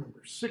 I don't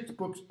remember, 6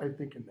 books, I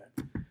think, in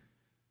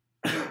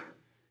that.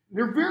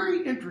 They're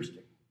very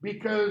interesting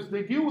because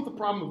they deal with the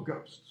problem of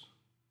ghosts.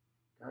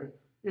 Okay?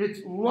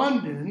 It's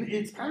London.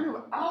 It's kind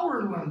of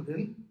our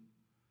London,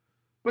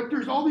 but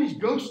there's all these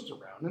ghosts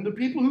around. And the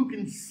people who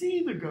can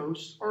see the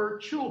ghosts are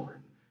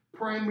children,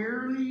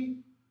 primarily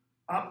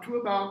up to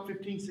about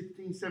 15,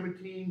 16,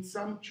 17,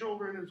 some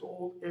children as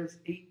old as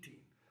 18.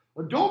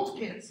 Adults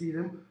can't see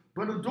them,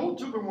 but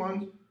adults are the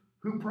ones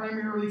who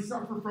primarily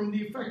suffer from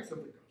the effects of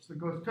the ghost. The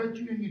ghost touch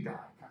you and you die,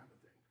 kind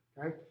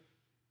of thing. Okay?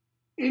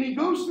 And he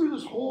goes through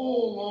this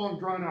whole long,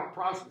 drawn-out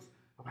process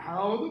of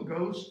how the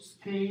ghosts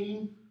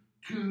came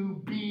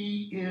to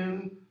be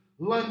in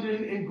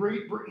London and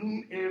Great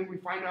Britain, and we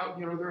find out,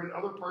 they're in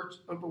other parts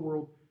of the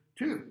world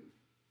too.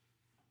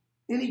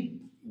 And he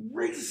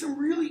raises some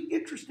really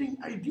interesting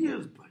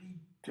ideas, but he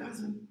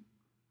doesn't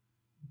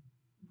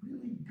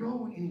really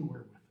go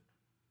anywhere with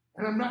it.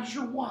 And I'm not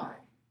sure why.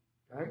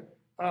 Okay?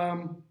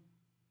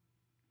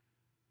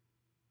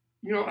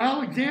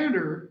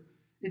 Alexander,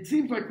 it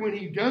seems like when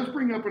he does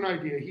bring up an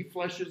idea, he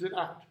fleshes it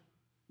out.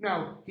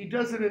 Now, he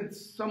does it in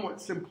somewhat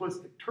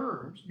simplistic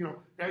terms, the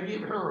idea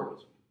of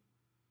heroism.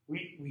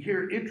 We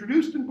hear it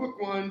introduced in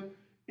book 1,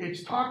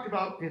 it's talked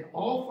about in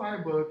all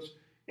 5 books,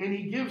 and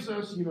he gives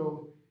us,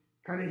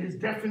 kind of his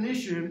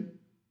definition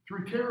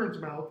through Terran's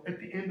mouth at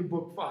the end of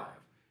book 5.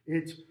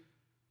 It's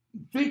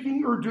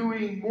thinking or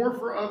doing more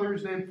for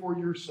others than for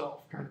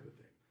yourself, kind of a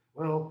thing.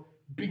 Well,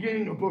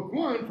 beginning of book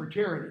 1 for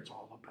Terran, it's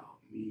all about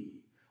me.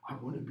 I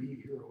want to be a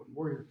hero and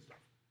warrior and stuff.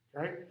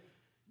 Okay?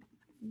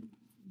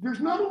 There's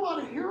not a lot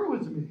of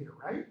heroism in here,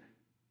 right?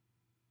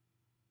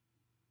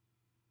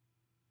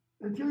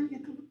 Until you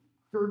get to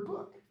the 3rd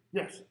book.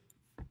 Yes?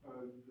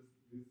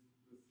 This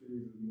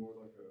series is more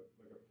like a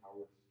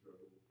power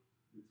struggle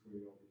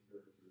between all the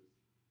characters.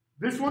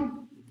 This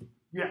one?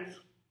 Yes.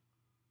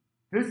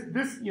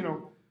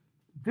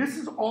 This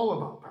is all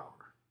about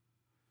power.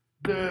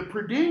 The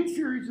Prydain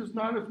series is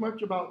not as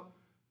much about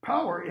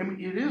power. I mean,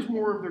 it is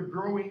more of the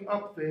growing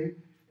up thing,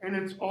 and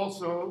it's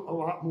also a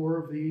lot more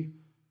of the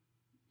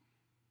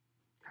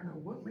kind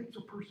of what makes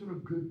a person a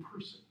good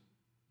person.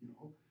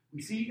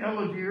 We see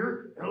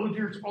Ellidyr.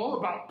 Ellidyr's all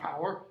about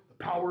power,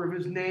 the power of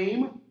his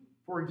name,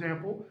 for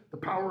example, the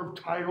power of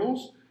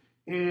titles,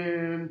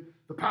 and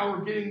the power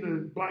of getting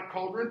the Black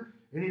Cauldron.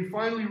 And he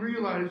finally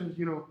realizes,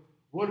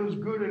 what is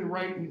good and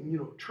right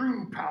and,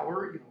 true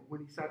power,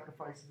 when he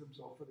sacrifices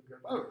himself for the good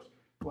of others.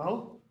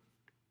 Well,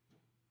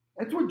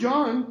 that's what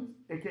John,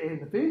 a.k.a.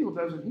 Nathaniel,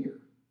 does in here.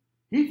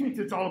 He thinks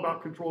it's all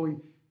about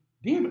controlling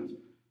demons.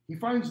 He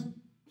finds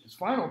his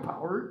final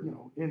power,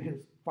 in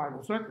his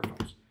final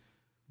sacrifice.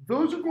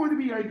 Those are going to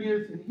be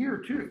ideas in here,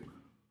 too.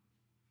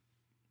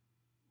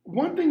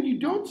 One thing you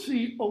don't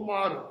see a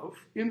lot of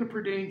in the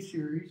Prydain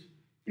series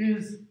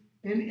is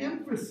an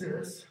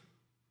emphasis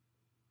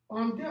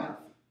on death.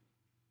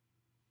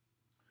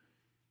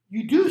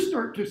 You do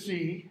start to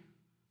see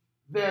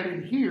that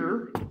in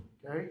here,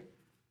 okay,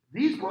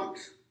 these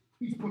books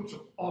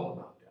are all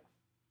about death.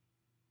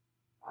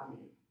 I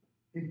mean,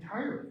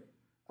 entirely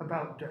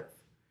about death.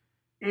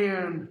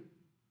 And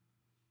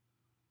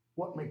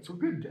what makes a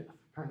good death,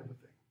 kind of a thing.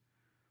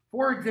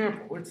 For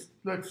example,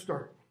 let's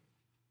start.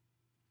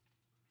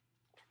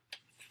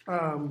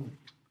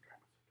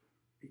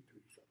 837.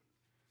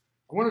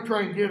 I want to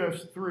try and get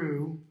us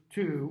through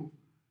to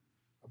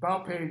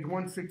about page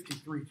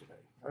 163 today.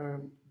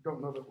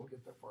 Don't know that we'll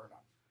get that far enough.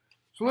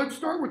 So let's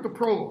start with the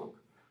prologue.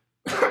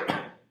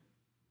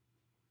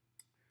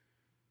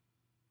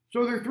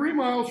 So they're 3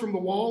 miles from the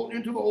wall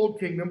into the Old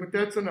Kingdom, but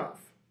that's enough.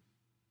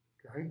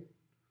 Okay?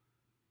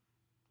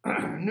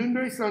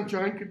 Noonday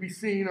sunshine could be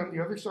seen on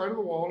the other side of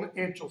the wall in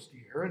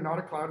ENGL and not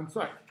a cloud in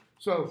sight.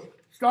 So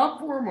stop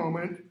for a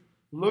moment,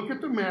 look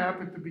at the map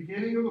at the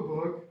beginning of the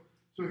book.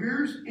 So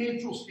here's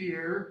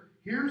ENGL,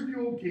 here's the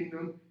Old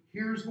Kingdom,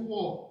 here's the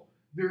wall.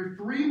 They're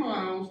 3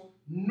 miles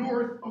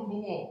north of the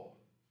wall.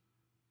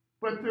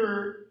 But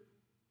they're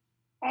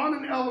on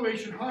an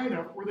elevation high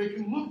enough where they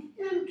can look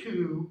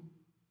into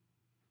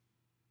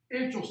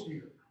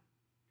ENGL.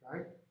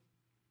 Okay?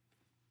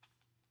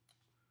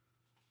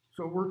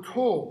 So we're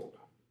told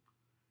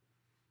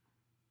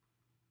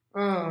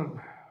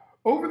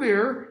over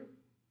there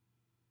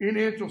in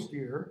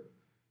ENGL,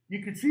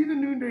 you can see the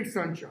noonday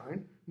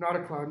sunshine, not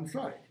a cloud in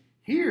sight.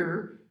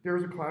 Here,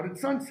 there's a clouded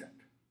sunset.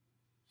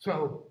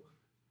 So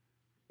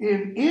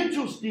in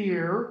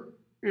ENGL,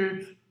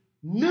 it's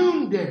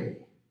noonday.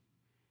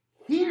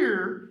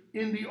 Here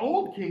in the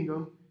Old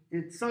Kingdom,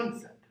 it's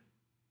sunset.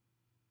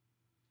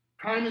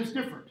 Time is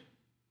different,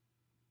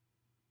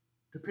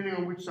 depending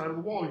on which side of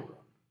the wall you're on.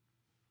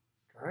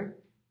 Okay?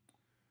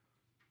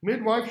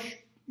 Midwife,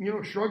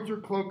 shrugs her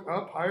cloak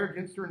up higher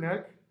against her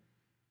neck,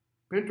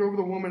 bent over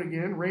the woman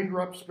again,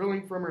 raindrops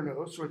spilling from her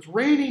nose. So it's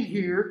raining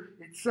here,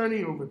 it's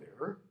sunny over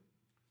there.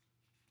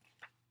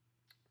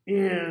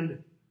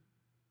 And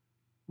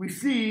we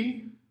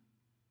see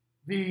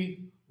the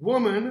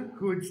woman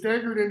who had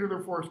staggered into their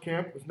forest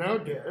camp was now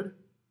dead.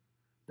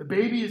 The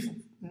baby has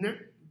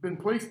been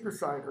placed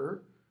beside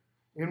her.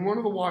 And one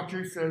of the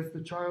watchers says,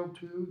 the child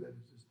too, that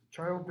is the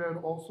child dead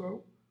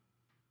also?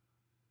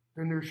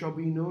 Then there shall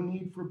be no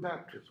need for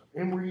baptism.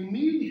 And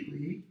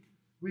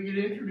we get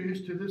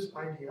introduced to this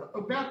idea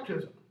of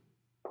baptism,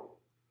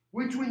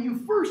 which when you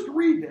first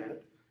read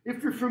that,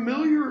 if you're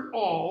familiar at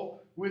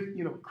all with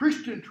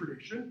Christian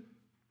tradition,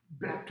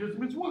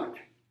 baptism is what?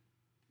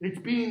 It's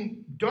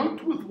being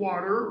dunked with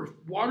water or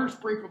water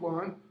sprinkled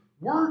on,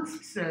 words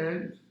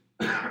said.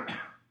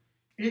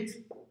 It's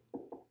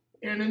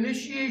an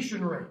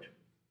initiation rite.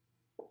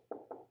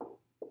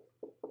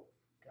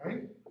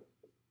 Okay?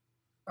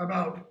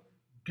 About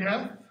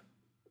death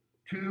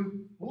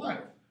to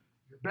life.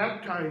 You're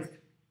baptized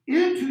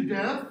into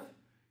death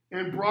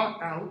and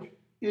brought out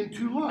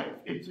into life.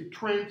 It's a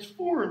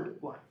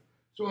transformed life.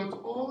 So it's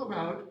all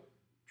about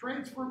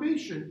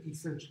transformation,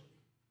 essentially.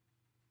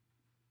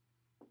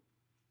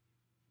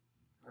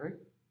 All right?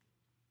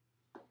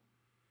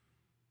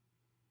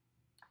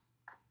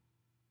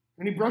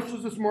 And he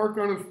brushes this mark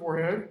on his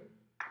forehead.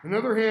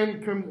 Another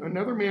man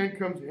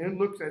comes in,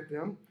 looks at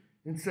them,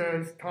 and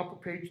says, top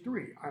of page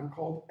 3, I'm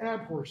called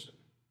Abhorsen.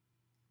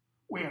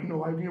 We have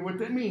no idea what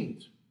that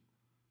means.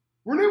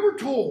 We're never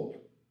told.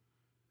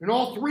 In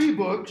all 3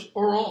 books,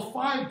 or all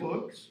 5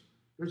 books,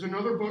 there's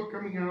another book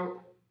coming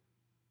out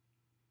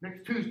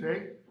next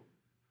Tuesday.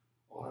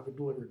 I'll have it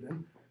delivered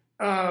then.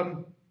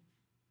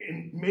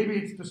 And maybe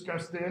it's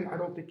discussed then. I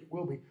don't think it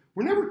will be.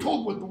 We're never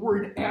told what the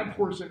word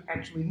Abhorsen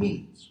actually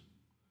means.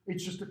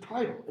 It's just a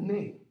title, a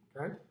name.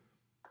 Okay?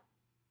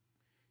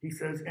 He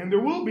says, and there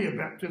will be a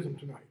baptism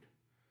tonight.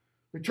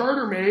 The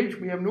charter mage,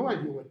 we have no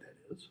idea what that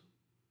is.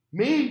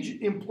 Mage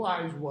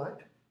implies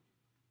what?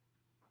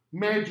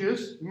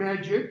 Magus,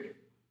 magic.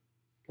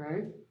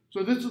 Okay?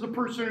 So this is a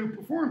person who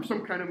performs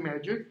some kind of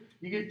magic.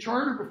 You get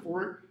charter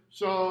before it,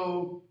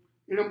 so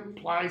it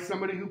implies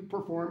somebody who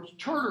performs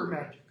charter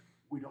magic.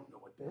 We don't know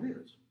what that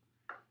is.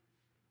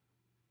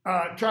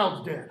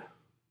 Child's dead.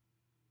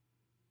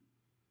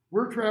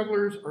 We're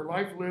travelers, our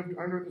life lived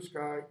under the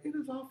sky. It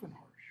is often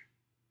harsh.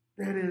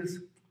 That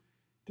is,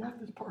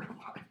 death is part of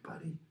life,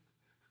 buddy.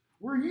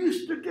 We're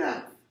used to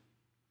death.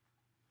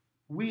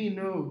 We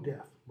know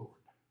death, Lord.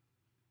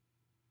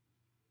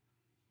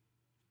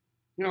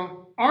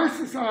 Our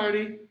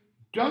society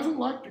doesn't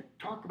like to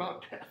talk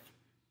about death.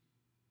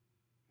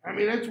 I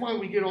mean, that's why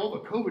we get all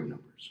the COVID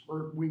numbers,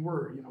 or we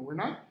were. We're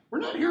not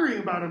hearing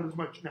about them as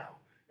much now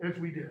as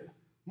we did.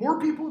 More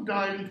people have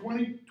died in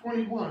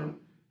 2021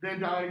 than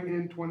died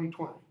in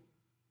 2020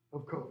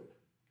 of COVID.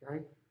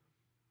 Okay?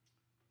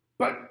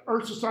 But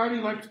our society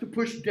likes to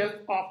push death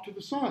off to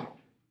the side.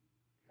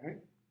 Okay?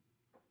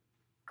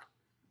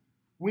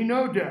 We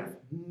know death,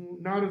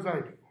 not as I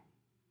do.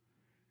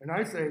 And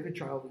I say the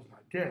child is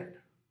not dead.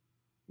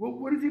 Well,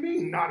 what does he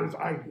mean, not as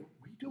I do?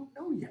 We don't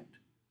know yet.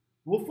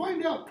 We'll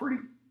find out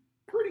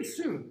pretty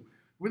soon,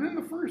 within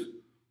the first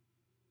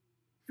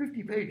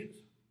 50 pages.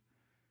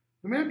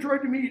 The man tried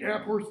to meet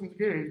Abhorsen's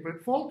gaze,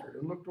 but faltered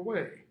and looked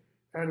away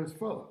at his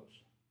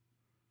fellows.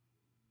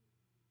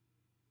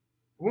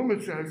 The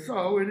woman says,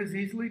 so it is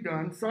easily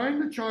done.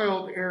 Sign the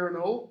child,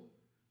 Arenal.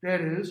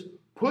 That is,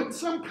 put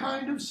some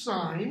kind of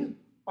sign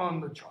on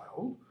the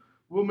child.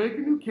 We'll make a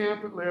new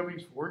camp at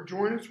Levy's Fort.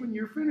 Join us when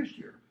you're finished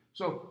here.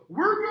 So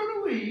we're going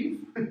to leave.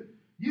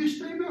 You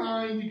stay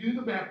behind. You do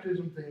the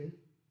baptism thing.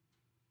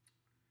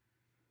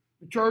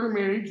 The charter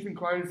mage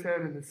inclined his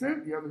head in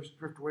assent. The others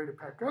drift away to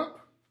pack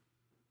up.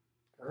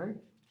 Okay.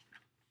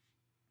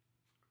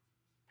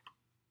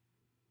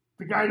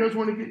 The guy doesn't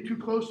want to get too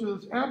close to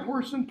this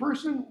abhorrent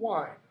person.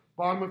 Why?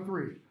 Bottom of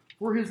 3.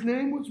 For his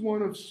name was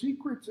one of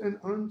secrets and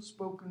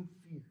unspoken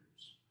fears.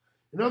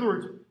 In other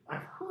words,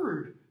 I've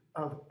heard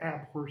of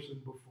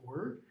abhorrent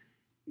before,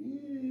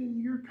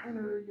 and you're kind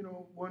of,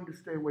 one to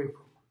stay away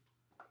from.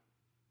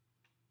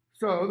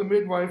 So the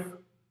midwife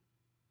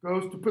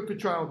goes to put the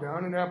child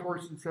down, and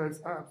abhorrent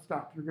says,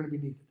 stop, you're going to be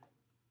needed.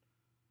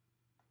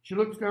 She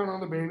looks down on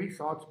the baby,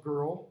 saw it's a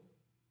girl.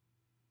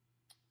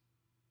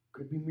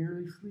 Could be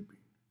merely sleeping.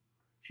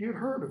 She had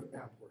heard of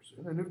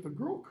abhorrent, and if the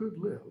girl could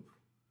live,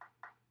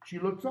 she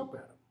looks up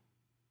at him.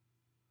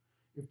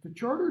 If the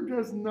charter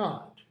does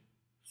not,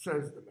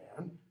 says the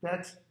man,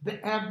 that's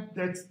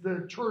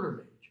the charter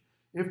mage.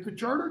 If the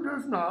charter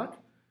does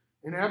not,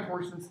 an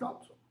abhorrent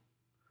stops him.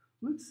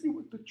 Let's see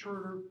what the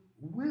charter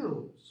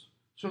wills.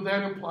 So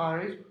that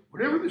implies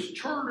whatever this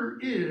charter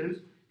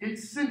is,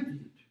 it's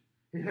sentient.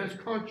 It has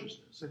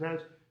consciousness. It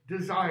has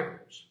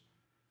desires.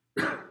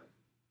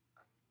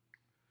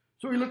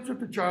 So he looks at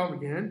the child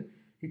again.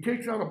 He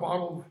takes out a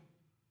bottle of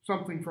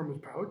something from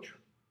his pouch,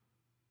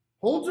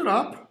 holds it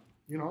up,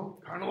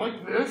 kind of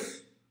like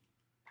this,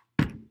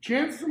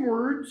 chants some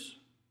words,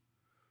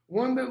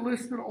 one that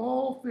listed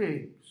all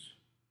things,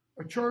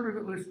 a charter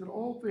that listed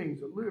all things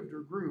that lived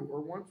or grew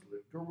or once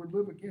lived or would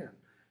live again,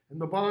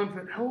 and the bonds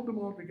that held them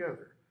all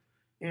together.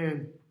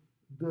 And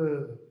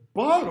the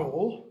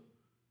bottle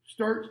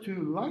starts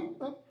to light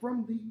up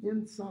from the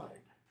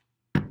inside,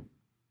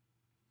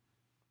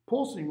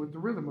 pulsing with the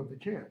rhythm of the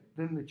chant.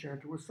 Then the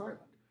chanter was silent.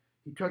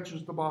 He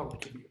touches the bottle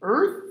to the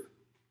earth,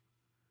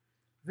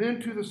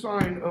 then to the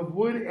sign of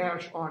wood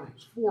ash on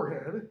his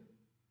forehead,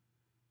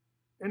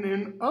 and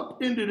then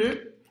upended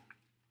it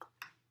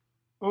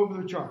over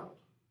the child.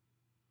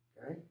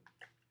 Okay?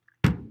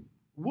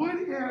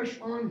 Wood ash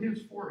on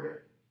his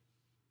forehead.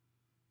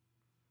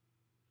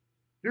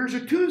 There's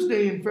a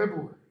Tuesday in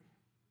February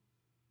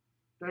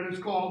that is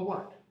called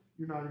what?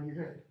 You're nodding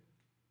your head.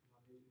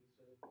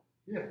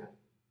 Yeah.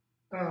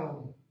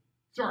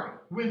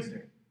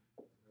 Wednesday.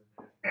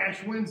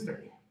 Ash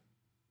Wednesday.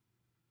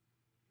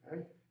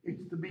 Okay?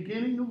 It's the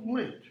beginning of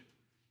Lent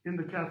in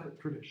the Catholic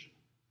tradition.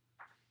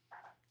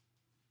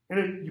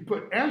 And you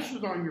put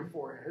ashes on your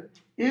forehead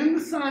in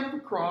the sign of the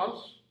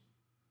cross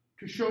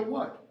to show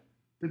what?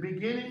 The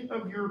beginning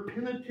of your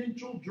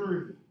penitential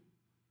journey.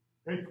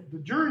 And the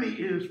journey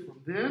is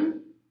from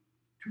then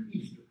to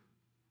Easter.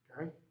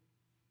 Okay?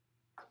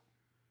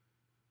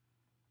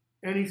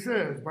 And he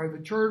says, by the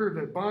charter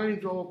that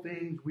binds all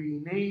things, we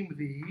name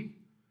thee.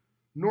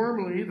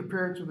 Normally, the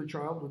parents of the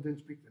child would then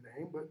speak the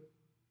name, but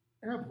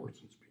abhorrent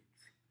speaks.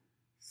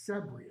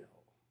 Sabriel.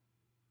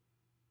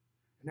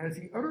 And as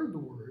he uttered the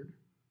word,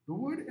 the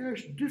wood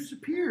ash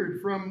disappeared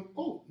from,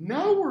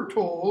 now we're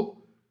told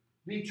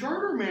the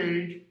charter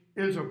mage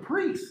is a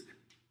priest.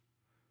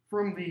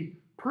 From the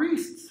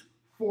priest's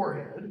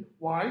forehead.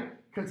 Why?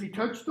 Because he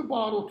touched the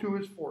bottle to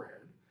his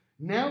forehead.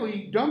 Now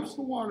he dumps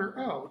the water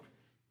out,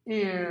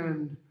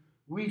 and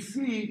we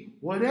see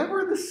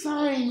whatever the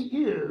sign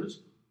is,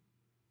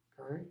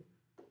 okay,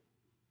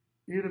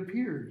 it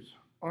appears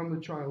on the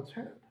child's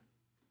head.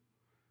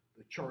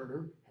 The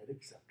charter had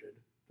accepted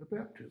the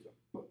baptism,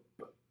 but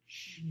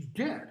she's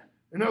dead.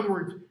 In other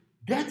words,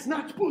 that's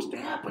not supposed to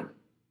happen.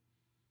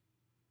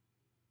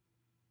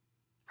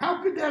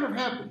 How could that have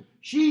happened?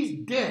 She's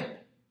dead.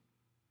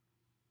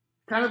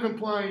 Kind of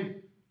implying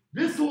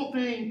this whole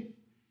thing,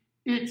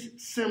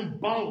 it's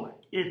symbolic.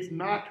 It's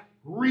not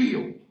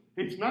real.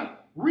 It's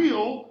not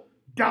real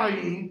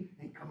dying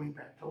and coming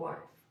back to life.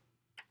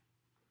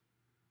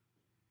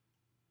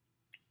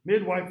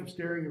 Midwife is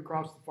staring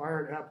across the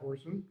fire at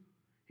abhorrent.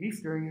 He's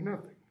staring at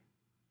nothing.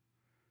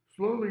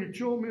 Slowly, a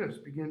chill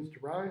mist begins to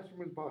rise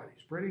from his body,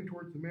 spreading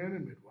towards the man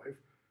and midwife,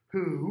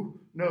 who,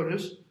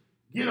 notice,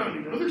 get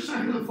on the other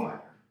side of the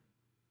fire.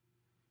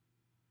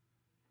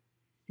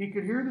 He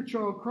could hear the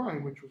child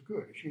crying, which was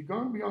good. If she had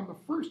gone beyond the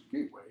first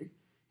gateway,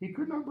 he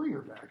could not bring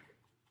her back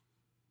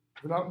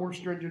without more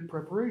stringent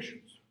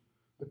preparations.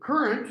 The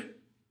current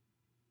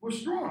was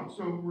strong,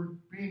 so we're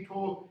being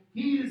told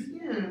he is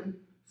in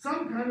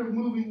some kind of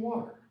moving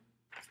water.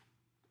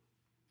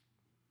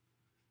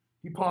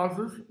 He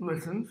pauses,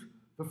 listens.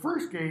 The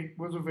first gate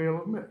was a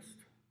veil of mist.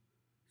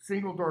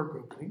 Single dark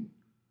opening.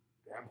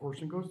 The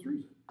abhorrent goes through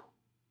it.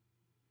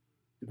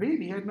 The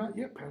baby had not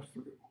yet passed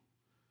through.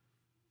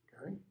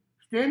 Okay?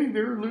 Standing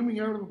there, looming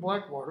out of the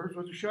black waters,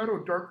 was a shadow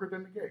darker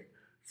than the gate,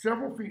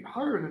 several feet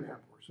higher than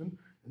abhorrent, and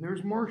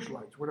there's marsh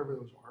lights, whatever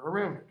those are,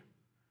 around it.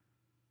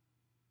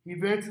 He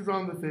advances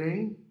on the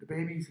thing. The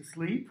baby's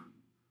asleep,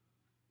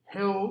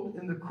 held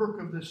in the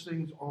crook of this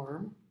thing's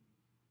arm.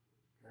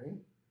 Okay?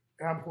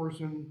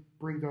 Abhorsen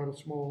brings out a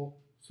small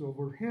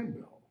silver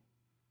handbell.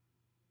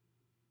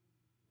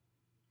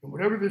 And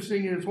whatever this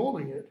thing is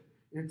holding it,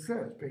 it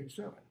says, page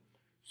 7,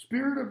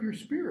 Spirit of your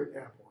spirit,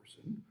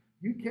 Abhorsen,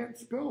 you can't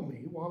spell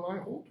me while I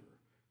hold her.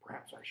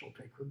 Perhaps I shall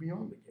take her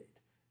beyond the gate,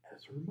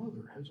 as her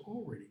mother has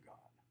already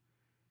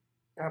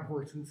gone.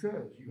 Abhorsen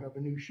says, you have a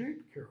new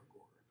shape, Caragor.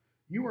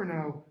 You are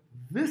now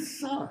this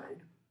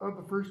side of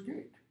the first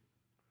gate.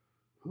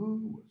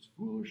 Who was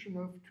foolish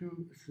enough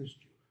to assist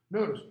you?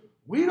 Notice,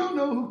 we don't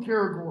know who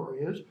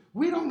Caragor is.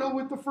 We don't know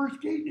what the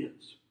first gate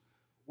is.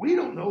 We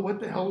don't know what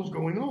the hell is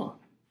going on.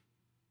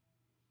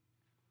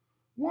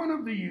 One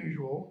of the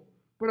usual,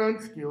 but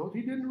unskilled,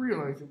 he didn't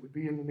realize it would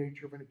be in the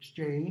nature of an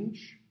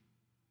exchange.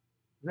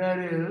 That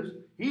is,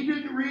 he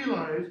didn't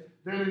realize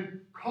that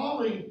in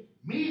calling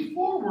me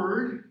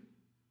forward,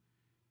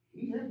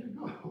 he had to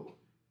go.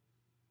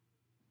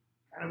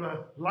 Kind of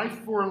a life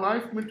for a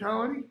life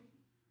mentality.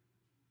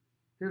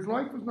 His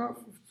life was not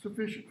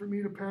sufficient for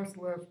me to pass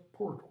the last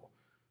portal.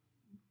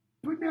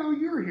 But now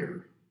you're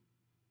here.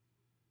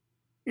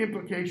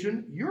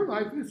 Implication, your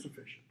life is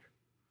sufficient.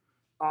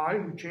 I,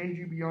 who changed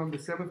you beyond the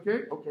 7th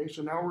gate. Okay,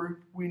 so now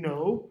we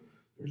know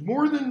there's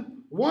more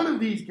than one of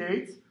these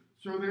gates.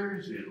 So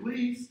there's at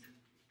least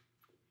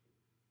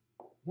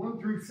 1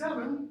 through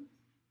 7.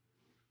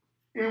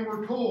 And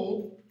we're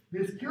told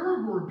this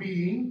Caragor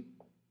being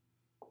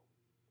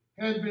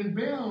had been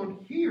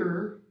bound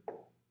here,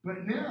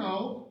 but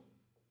now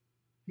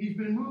he's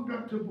been moved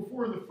up to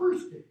before the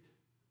first gate.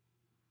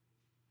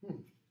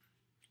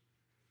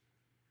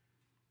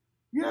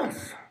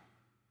 Yes.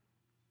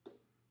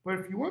 But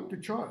if you want the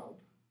child,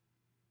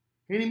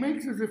 and he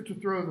makes as if to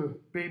throw the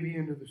baby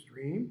into the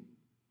stream,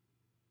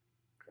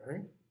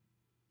 okay,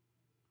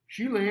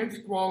 she lands,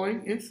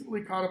 squalling,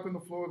 instantly caught up in the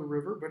flow of the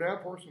river, but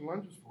Abhorsen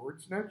lunges forward,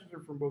 snatches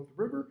her from both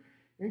the river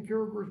and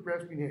Caragor's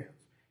grasping hands.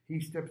 He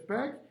steps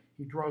back,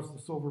 he draws the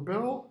silver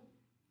bell,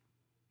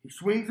 he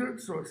swings it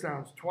so it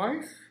sounds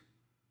twice.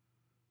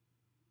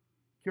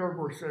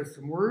 Caragor says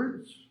some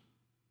words.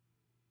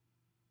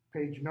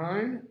 Page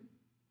 9.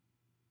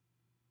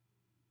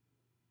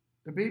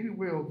 The baby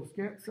wailed a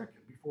scant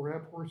second before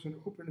Abhorsen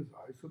opened his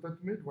eyes so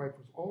that the midwife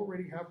was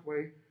already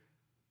halfway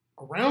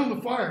around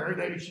the fire,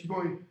 that is, she's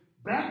going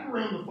back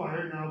around the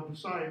fire now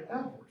beside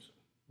Abhorsen,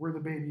 where the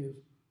baby is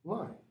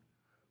lying.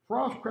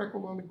 Frost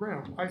crackled on the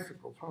ground.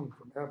 Icicles hung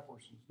from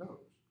Abhorsen's nose.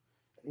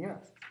 And he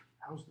asked,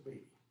 how's the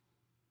baby?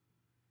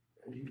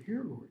 As you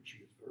hear, Lord, she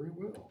is very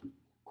well.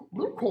 A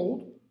little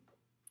cold.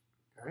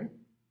 Okay?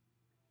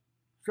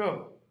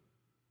 So,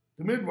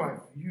 the midwife,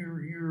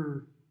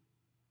 you're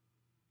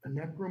a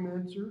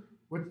necromancer?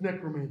 What's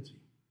necromancy?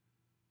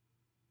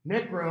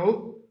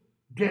 Necro,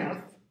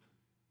 death.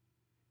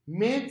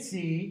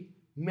 Mancy,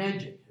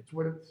 magic. That's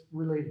what it's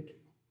related to.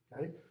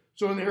 Okay?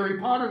 So in the Harry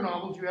Potter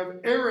novels, you have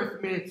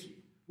arithmancy,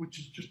 which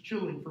is just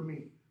chilling for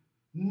me.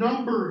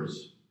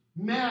 Numbers,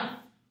 math,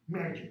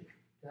 magic.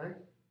 Okay?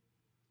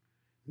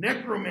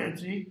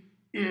 Necromancy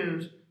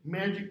is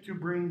magic to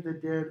bring the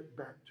dead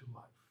back to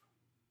life.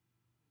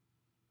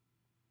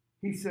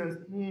 He says,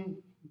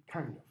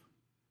 kind of.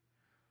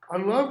 I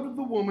loved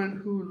the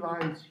woman who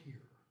lies here.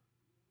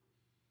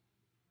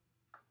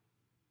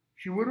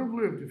 She would have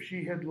lived if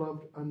she had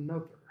loved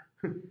another.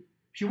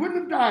 She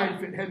wouldn't have died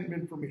if it hadn't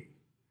been for me.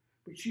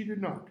 But she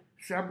did not.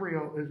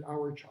 Sabriel is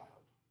our child.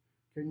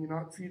 Can you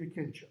not see the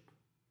kinship?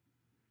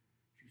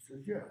 She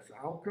says, yes,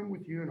 I'll come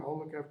with you and I'll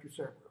look after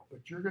Sabriel.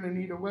 But you're going to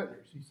need a wet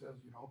nurse, he says,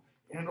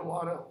 and a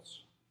lot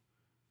else.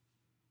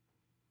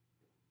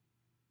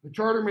 The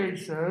charter maid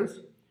says,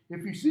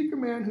 if you seek a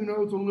man who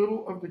knows a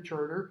little of the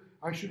charter,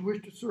 I should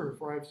wish to serve,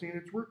 for I have seen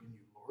its work in you,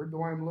 Lord,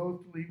 though I am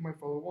loath to leave my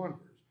fellow wanderers.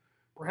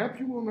 Perhaps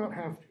you will not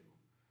have to.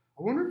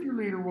 I wonder if your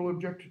leader will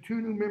object to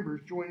 2 new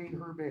members joining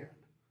her band.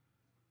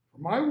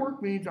 For my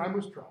work means I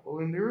must travel,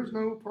 and there is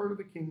no part of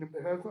the kingdom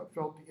that has not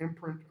felt the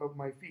imprint of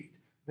my feet.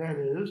 That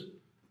is,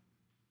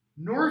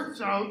 north,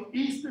 south,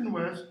 east, and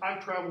west,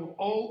 I've traveled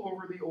all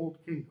over the old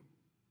kingdom.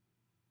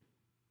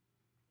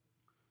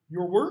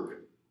 Your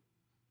work?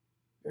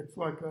 It's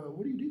like,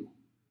 what do you do?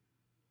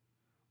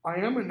 I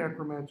am a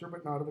necromancer,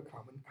 but not of the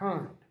common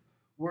kind.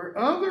 Where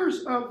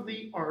others of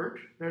the art,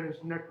 that is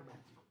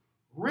necromancy,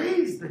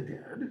 raise the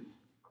dead,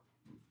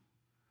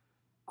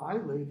 I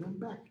lay them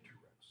back to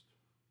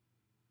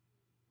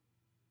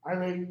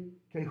rest.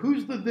 Okay,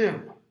 who's the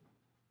them?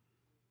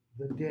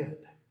 The dead.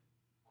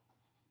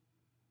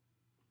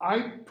 I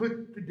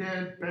put the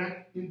dead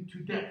back into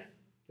death,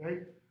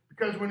 okay?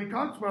 Because when he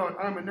talks about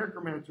I'm a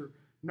necromancer,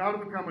 not of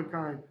the common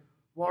kind,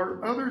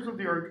 while others of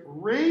the art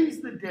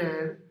raise the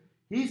dead,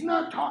 he's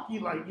not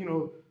talking like,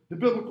 the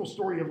biblical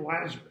story of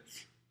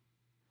Lazarus.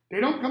 They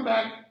don't come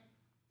back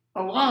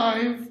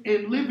alive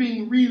and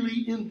living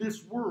really in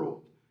this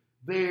world.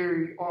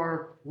 They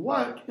are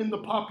what in the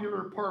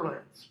popular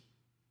parlance?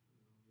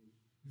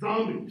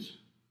 Zombies.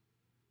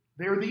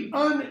 They're the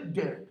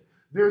undead.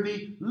 They're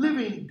the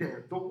living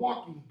dead, the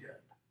walking dead.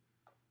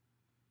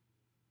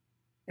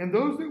 And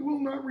those that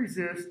will not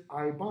resist,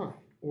 I bind,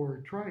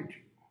 or try to.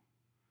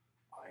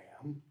 I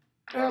am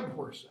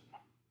Abhorsen.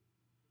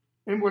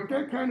 And what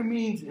that kind of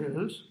means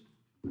is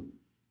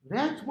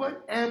that's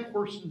what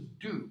abhorsen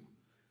do.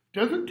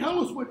 Doesn't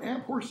tell us what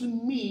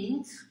abhorsen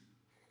means.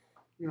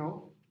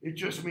 It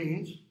just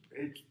means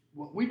it's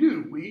what we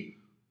do. We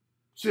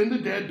send the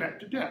dead back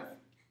to death.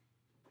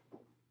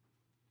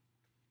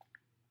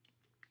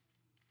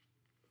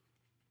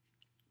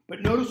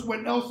 But notice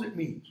what else it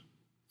means,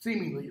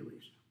 seemingly at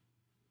least.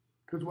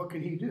 Because what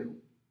can he do?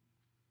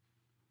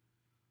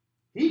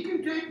 He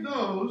can take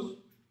those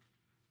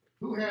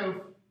who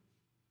have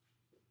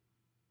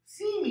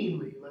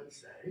seemingly, let's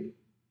say,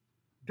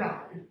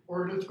 died,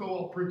 or let's go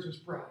all Princess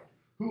Bride,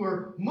 who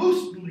are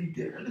mostly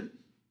dead,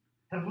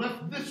 have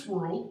left this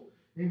world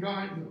and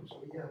gone,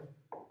 so we have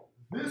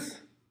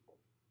this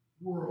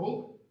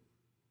world,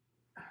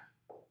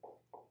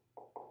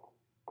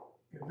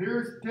 and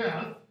there's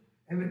death,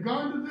 and they've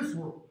gone to this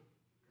world.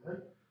 Okay?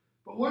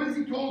 But what has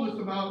he told us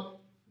about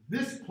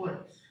this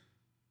place?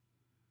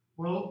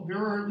 Well, there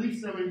are at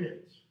least 7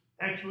 gates.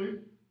 Actually,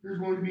 there's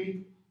going to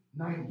be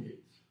 9 gates.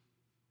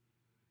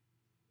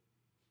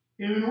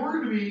 And in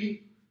order to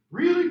be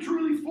really,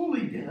 truly,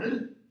 fully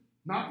dead,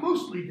 not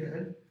mostly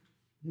dead,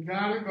 you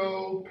got to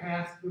go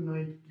past the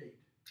 9th gate.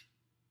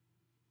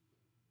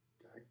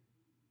 Okay?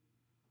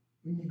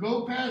 When you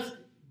go past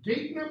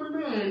gate number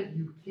 9,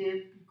 you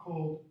can't be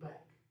called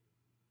back.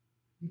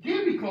 You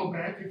can be called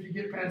back if you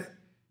get past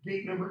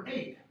gate number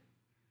 8.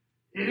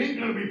 It ain't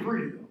going to be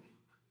pretty, though.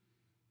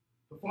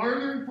 The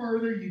farther and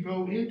farther you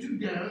go into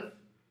death,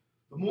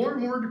 the more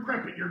and more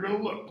decrepit you're going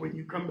to look when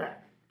you come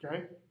back.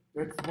 Okay?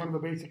 That's one of the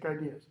basic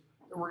ideas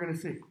that we're going to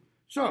see.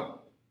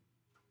 So,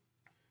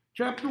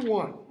 chapter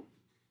 1.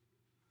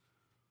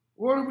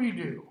 What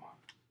do?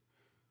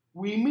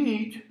 We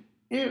meet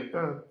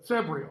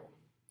Sebriel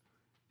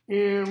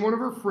and one of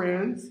her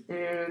friends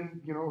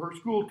and, her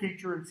school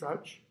teacher and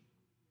such.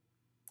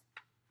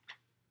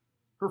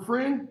 Her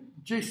friend,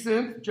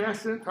 Jacinth,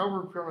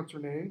 however you pronounce her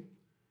name,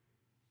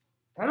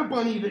 had a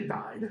bunny that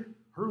died,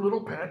 her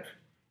little pet,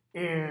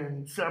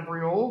 and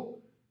Sebriel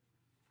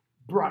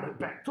brought it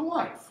back to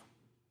life.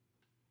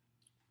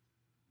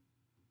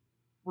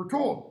 We're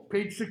told,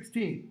 page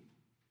 16,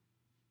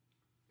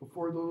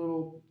 before the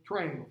little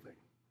triangle thing.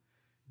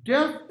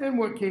 Death and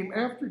what came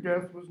after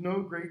death was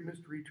no great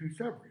mystery to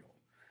Sebriel.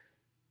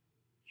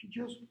 She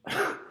just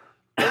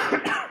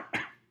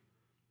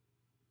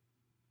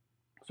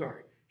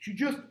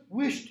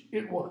wished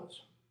it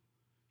was.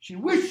 She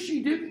wished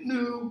she didn't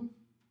know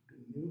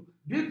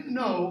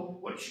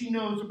what she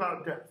knows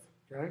about death.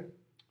 Okay?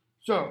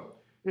 So,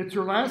 it's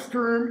her last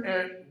term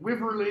at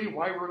Wyverley,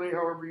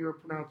 however you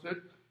pronounce it,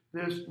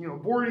 this,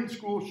 boarding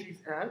school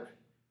she's at.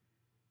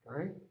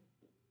 Okay?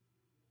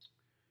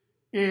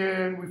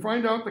 And we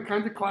find out the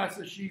kinds of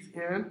classes she's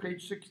in,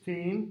 page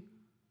 16.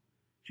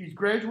 She's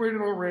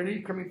graduated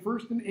already, coming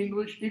first in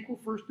English, equal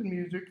first in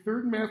music,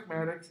 third in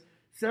mathematics,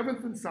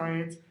 7th in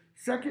science,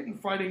 2nd in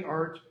fighting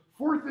arts,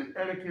 4th in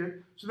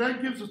etiquette. So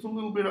that gives us a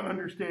little bit of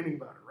understanding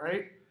about her,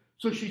 right?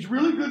 So she's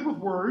really good with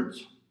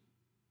words,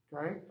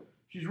 okay?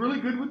 She's really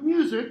good with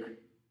music.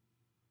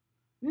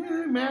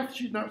 Yeah, math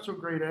she's not so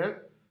great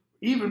at.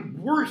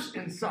 Even worse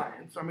in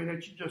science.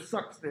 She just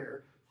sucks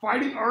there.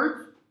 Fighting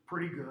arts,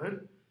 pretty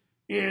good.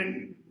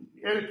 In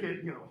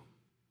etiquette,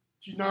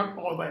 she's not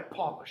all that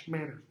polished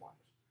manners-wise,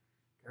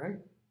 okay?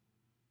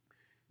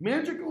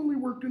 Magic only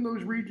worked in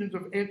those regions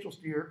of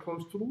Ancelstier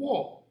close to the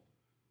wall.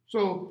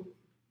 So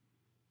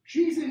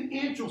she's in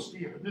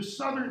Ancelstier, the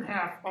southern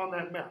half on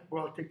that map.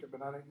 Well, I take that,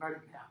 but not even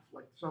half,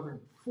 like the southern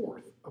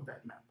fourth of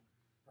that map.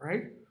 All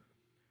right?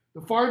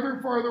 The farther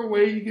and farther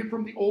away you get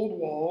from the old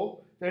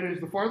wall, that is,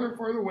 the farther and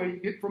farther away you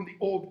get from the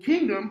old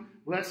kingdom,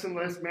 less and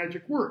less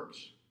magic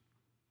works.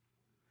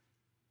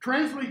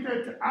 Translate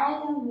that to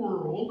our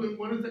world, and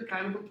what does it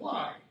kind of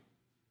apply?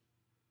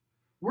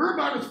 We're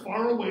about as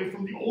far away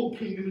from the old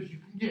kingdom as you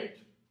can get.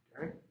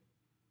 Okay?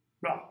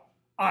 Well,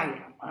 I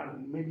am. I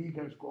don't know, maybe you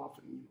guys go off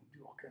and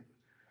do all kinds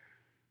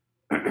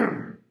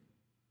of.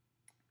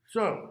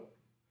 So,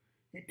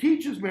 it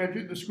teaches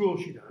magic, the school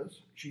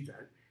she's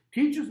at,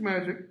 teaches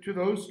magic to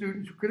those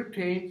students who could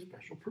obtain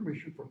special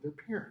permission from their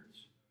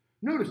parents.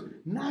 Notice,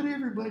 not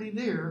everybody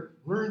there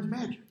learns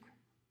magic.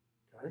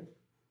 Okay?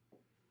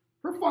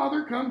 Her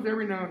father comes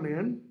every now and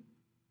then.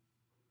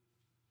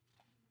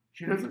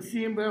 She doesn't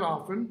see him that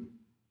often.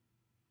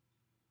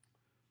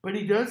 But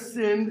he does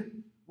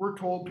send, we're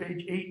told,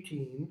 page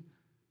 18,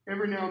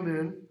 every now and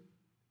then.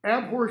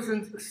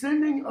 Abhorsen's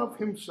sending of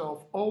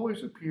himself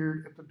always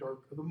appeared at the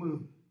dark of the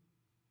moon.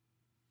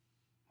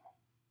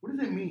 What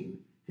does that mean?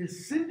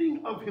 His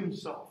sending of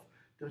himself.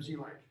 Does he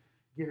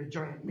get a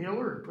giant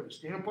mailer and put a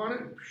stamp on it?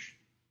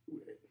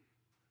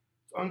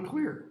 It's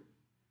unclear.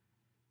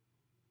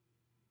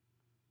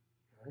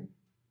 Okay.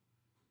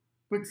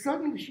 But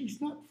suddenly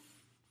she's not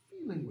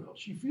feeling well.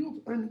 She feels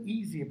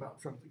uneasy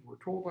about something. We're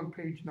told on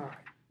page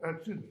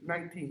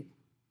 19.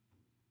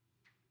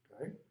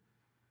 Okay.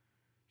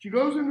 She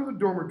goes into the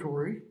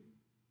dormitory.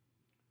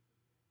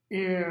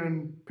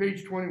 And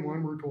page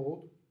 21, we're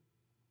told,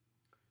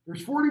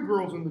 there's 40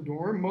 girls in the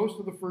dorm, most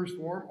of the first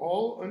form,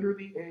 all under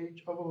the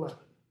age of 11.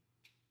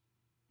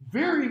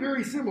 Very,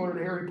 very similar to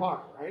Harry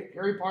Potter, right?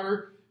 Harry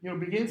Potter,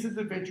 begins his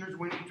adventures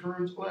when he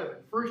turns 11.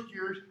 First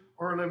years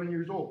are 11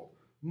 years old.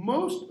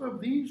 Most of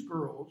these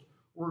girls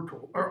were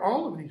told, or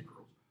all of these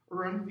girls,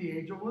 are under the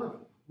age of 11.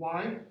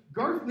 Why?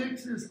 Garth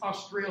Nix is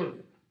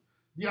Australian.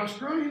 The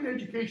Australian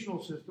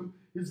educational system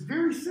is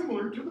very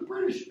similar to the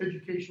British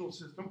educational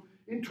system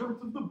in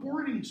terms of the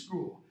boarding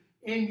school.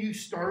 And you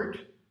start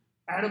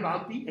at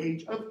about the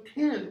age of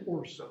 10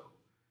 or so.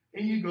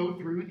 And you go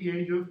through the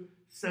age of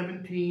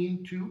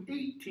 17 to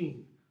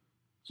 18.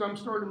 Some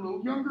start a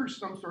little younger,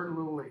 some start a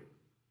little later.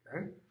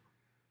 Okay?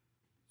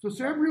 So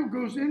Sabriel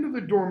goes into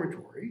the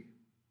dormitory,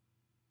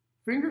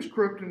 fingers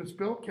crooked in a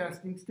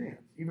spell-casting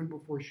stance. Even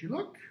before she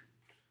looked,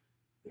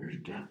 there's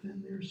death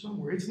in there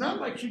somewhere. It's not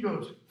like she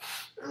goes,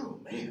 oh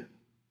man,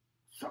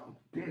 something's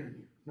dead in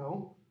here.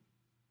 No.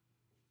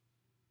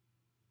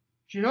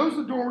 She knows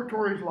the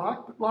dormitory is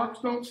locked, but locks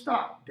don't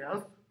stop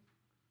death.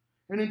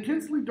 An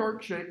intensely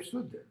dark shape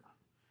stood there,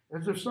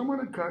 as if someone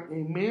had cut a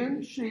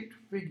man-shaped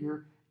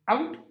figure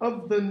out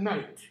of the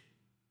night.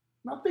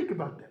 Now think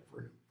about that for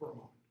a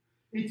moment.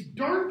 It's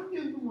dark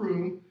in the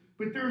room,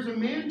 but there's a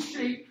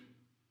man-shaped,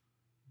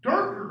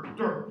 darker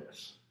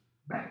darkness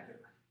back there.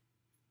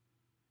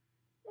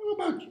 What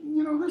about,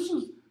 this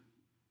is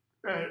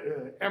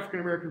an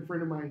African-American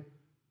friend of mine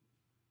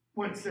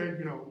once said,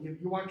 you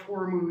watch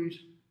horror movies,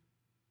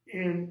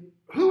 and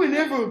who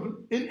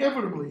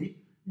inevitably,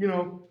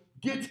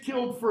 gets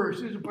killed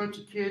first? There's a bunch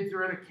of kids,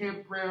 they're at a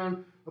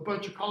campground, a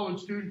bunch of college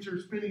students are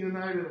spending the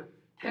night at a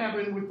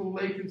cabin with the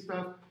lake and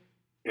stuff.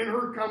 And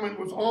her comment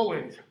was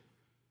always,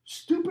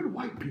 stupid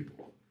white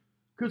people.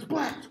 Because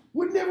blacks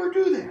would never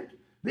do that.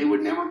 They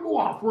would never go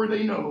off where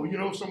they know,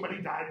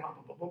 somebody died, blah,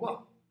 blah, blah, blah,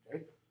 blah.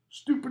 Okay?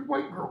 Stupid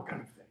white girl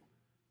kind of thing.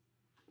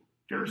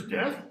 There's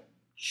death,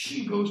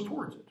 she goes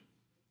towards it.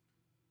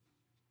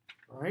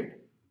 All right?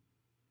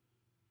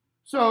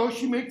 So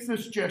she makes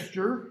this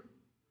gesture,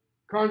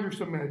 conjures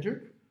some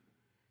magic,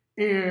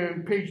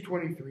 and page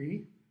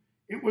 23,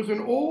 it was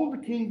an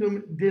old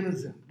kingdom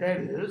denizen. That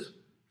is,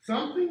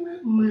 something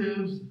that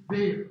lives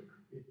there.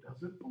 It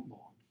doesn't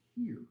belong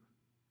here.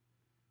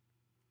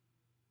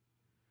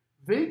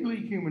 Vaguely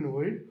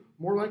humanoid,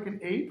 more like an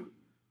ape,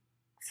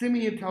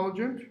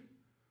 semi-intelligent.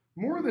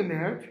 More than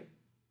that,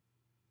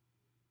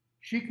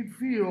 she could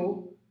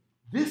feel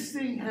this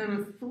thing had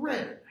a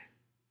thread,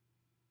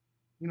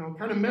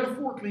 kind of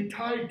metaphorically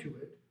tied to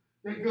it,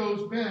 that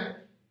goes back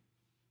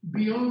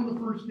beyond the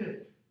first day.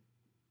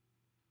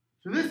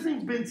 So this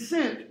thing's been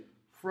sent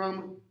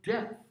from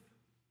death,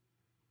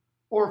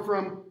 or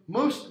from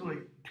mostly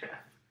death.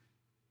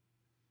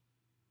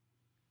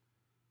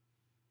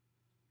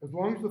 As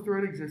long as the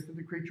thread existed,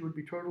 the creature would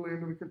be totally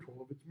under the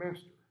control of its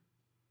master.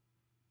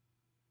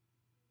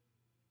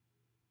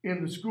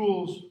 In the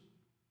school's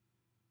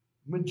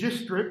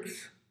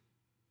magistrix,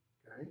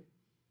 okay,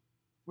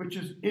 which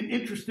is an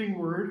interesting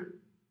word,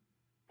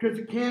 because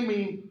it can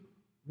mean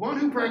one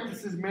who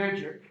practices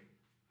magic,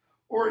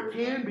 or it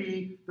can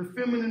be the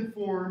feminine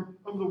form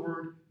of the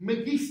word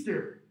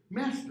magister,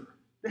 master,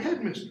 the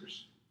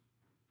headmistress.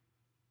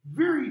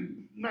 Very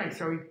nice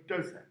how he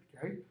does that,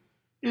 okay?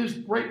 Is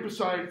right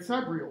beside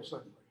Sabriel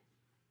suddenly.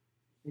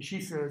 And she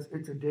says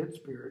it's a dead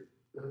spirit,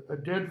 a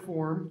dead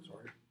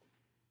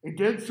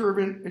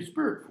servant, a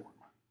spirit form,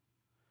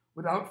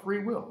 without free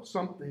will.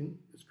 Something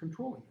is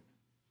controlling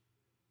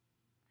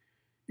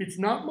it. It's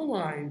not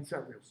malign,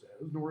 Sabriel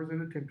says, nor has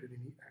it attempted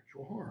any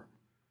actual harm.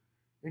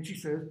 And she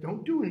says,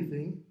 don't do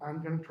anything.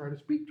 I'm going to try to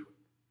speak to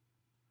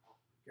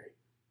it. Okay.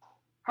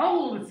 How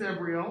old is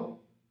Sabriel?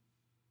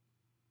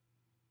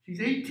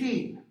 She's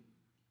 18.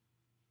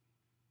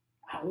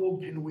 How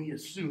old can we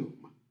assume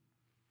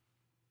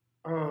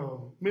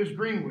Ms.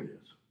 Greenwood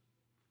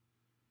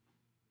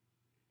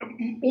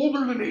is?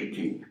 Older than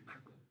 18.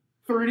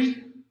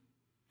 30,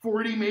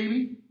 40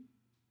 maybe.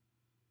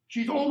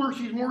 She's older,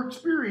 she's more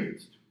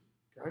experienced.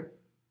 Okay?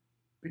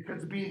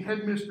 Because of being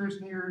headmistress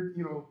near,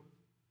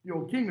 the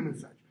old kingdom and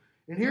such.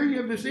 And here you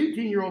have this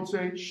 18-year-old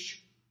saying,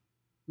 shh,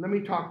 let me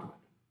talk to it.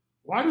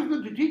 Why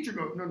doesn't the teacher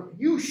go, no,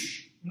 you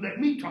shh, let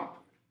me talk to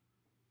it?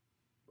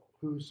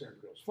 Who's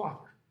Sabriel's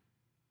father?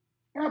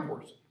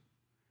 Abhorsen.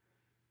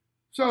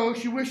 So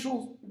she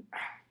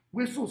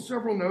whistles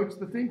several notes,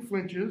 the thing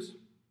flinches,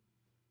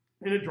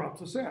 and it drops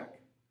a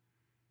sack.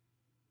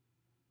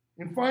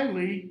 And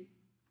finally,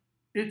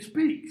 it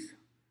speaks.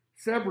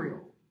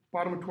 Sabriel,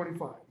 bottom of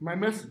 25, my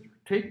messenger,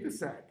 take the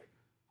sack.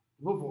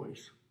 The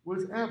voice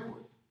was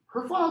Abhorsen,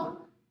 her father.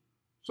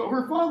 So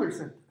her father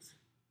sent this.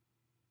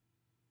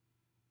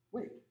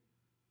 Wait.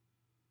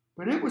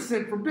 But it was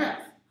sent from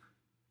death.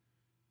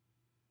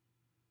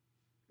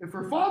 If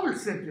her father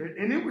sent it,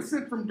 and it was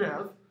sent from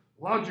death,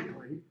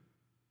 logically,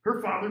 her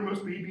father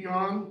must be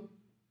beyond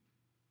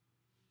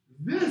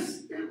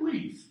this at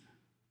least.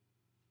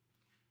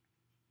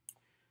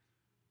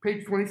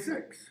 Page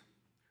 26.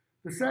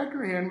 The sack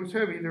her hand was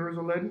heavy. There was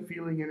a leaden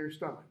feeling in her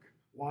stomach.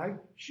 Why?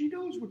 She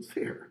knows what's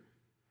there.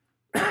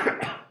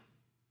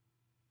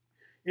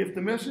 If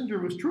the messenger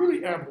was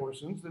truly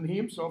Abhorsen's, then he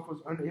himself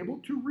was unable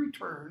to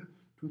return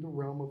to the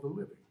realm of the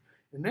living.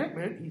 And that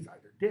meant he's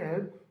either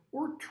dead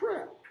or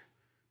trapped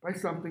by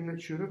something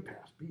that should have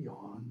passed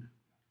beyond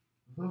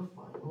the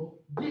final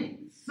gate.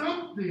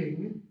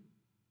 Something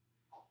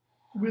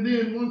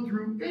within 1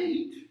 through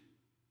 8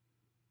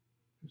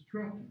 is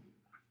trapped him.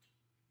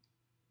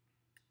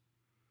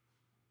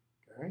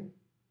 Okay?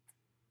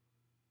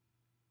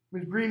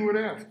 Ms. Greenwood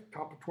asked,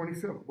 top of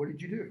 27, what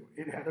did you do?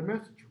 It had a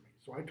message for me,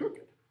 so I took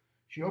it.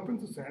 She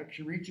opens the sack,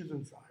 she reaches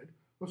inside,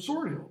 a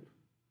sword hilt.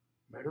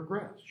 Met her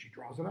grasp, she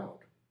draws it out,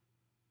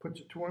 puts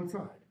it to one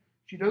side.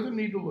 She doesn't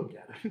need to look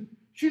at it.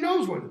 She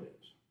knows what it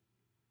is.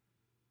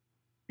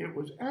 It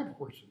was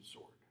Abhorson's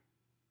sword.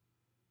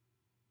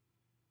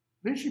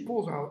 Then she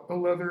pulls out a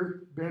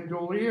leather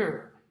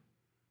bandolier.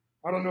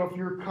 I don't know if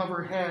your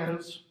cover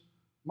has,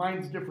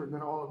 mine's different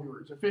than all of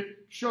yours, if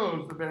it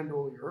shows the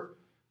bandolier,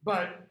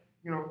 but,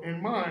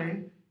 in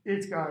mine,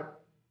 it's got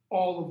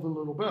all of the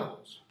little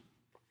bells.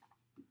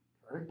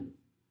 Okay?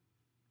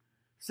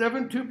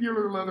 7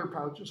 tubular leather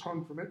pouches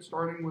hung from it,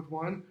 starting with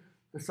one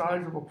the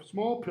size of a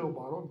small pill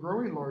bottle,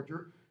 growing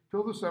larger,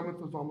 till the 7th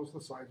was almost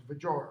the size of a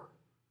jar.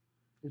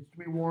 It's to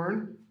be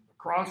worn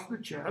across the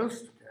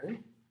chest, okay?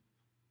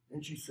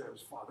 And she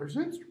says, Father's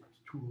instruments,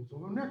 tools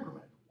of a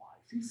necromancer. Why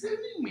is he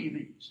sending me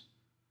these?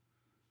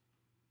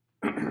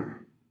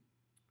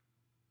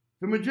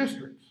 The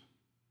magistrates.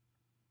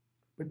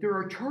 But there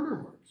are charter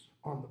marks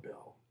on the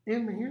bell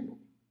and the handle.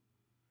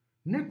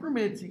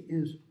 Necromancy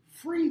is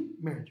free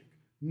magic,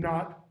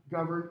 not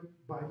governed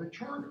by the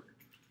charter.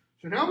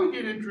 So now we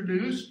get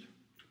introduced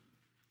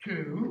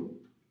to,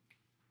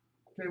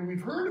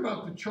 we've heard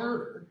about the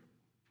charter,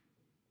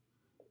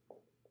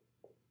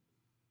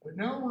 but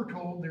now we're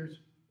told there's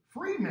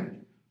free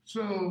magic.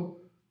 So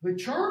the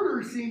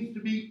charter seems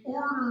to be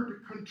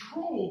ordered,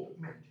 controlled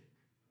magic.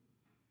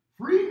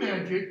 Free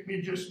magic,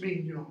 it just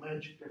means,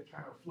 magic that's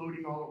kind of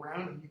floating all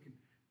around and you can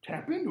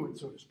tap into it,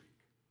 so to speak.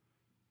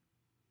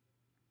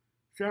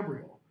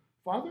 Sabriel,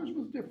 Father's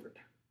was different.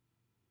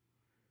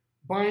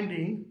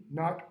 Binding,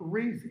 not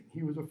raising.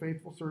 He was a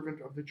faithful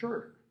servant of the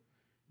charter.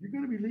 You're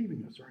going to be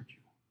leaving us, aren't you?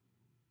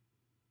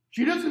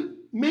 She doesn't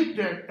make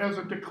that as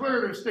a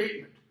declarative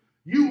statement.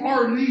 You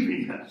are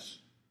leaving us.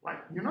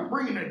 Like, you're not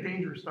bringing that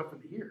dangerous stuff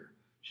into here.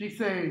 She's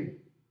saying,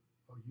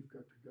 oh, you've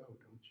got to go,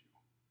 don't you?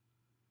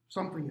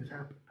 Something has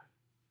happened.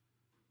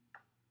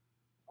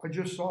 I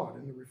just saw it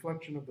in the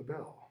reflection of the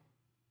bell.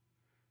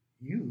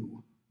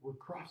 You were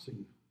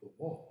crossing the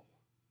wall.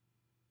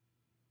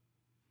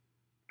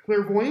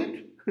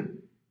 Clairvoyant?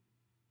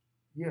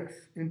 Yes,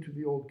 into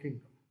the old kingdom.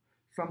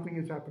 Something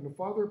has happened to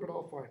Father, but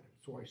I'll find it.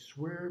 So I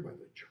swear by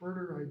the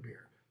charter I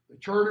bear. The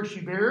charter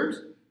she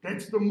bears,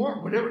 that's the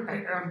mark. Whatever,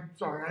 I'm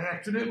sorry, I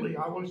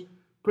always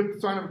put the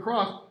sign of a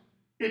cross.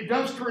 It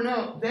does turn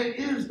out that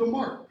is the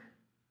mark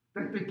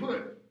that they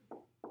put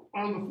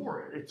on the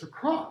forehead. It's a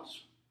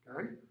cross,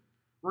 okay?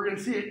 We're going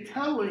to see it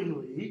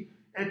tellingly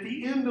at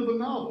the end of the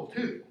novel,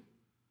 too,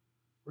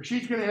 where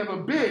she's going to have a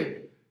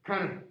big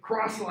kind of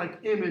cross-like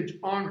image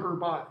on her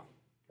body,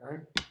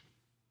 okay?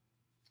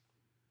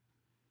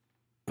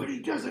 But he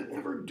doesn't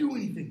ever do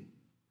anything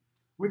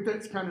with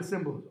that kind of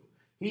symbolism.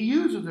 He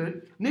uses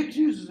it, Nix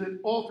uses it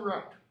all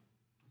throughout,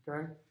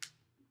 okay?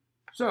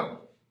 So,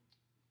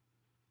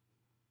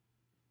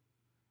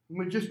 the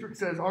magistrate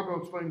says, I'll go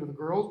explain to the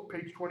girls,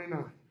 page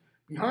 29.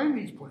 Behind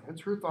these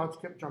plans, her thoughts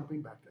kept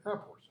jumping back to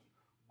Abhorsen.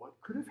 What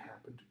could have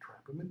happened to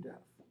trap him in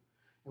death?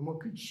 And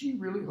what could she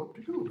really hope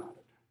to do about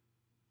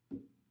it?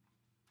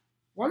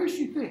 What does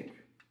she think?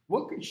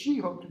 What could she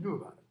hope to do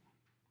about it?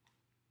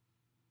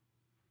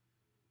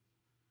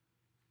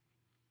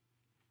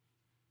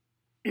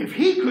 If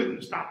he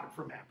couldn't stop it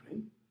from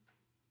happening,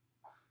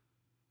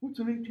 what's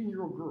an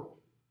 18-year-old girl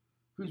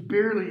who's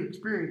barely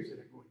experienced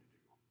it going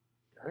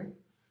to do? Okay?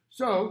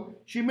 So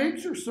she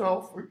makes her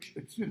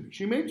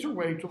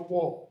way to the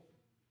wall.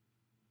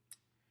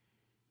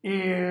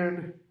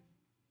 And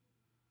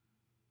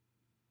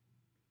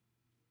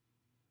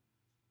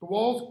the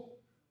walls,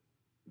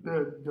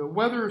 the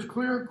weather is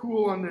clear and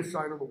cool on this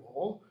side of the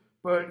wall,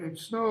 but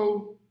it's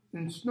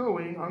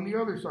snowing on the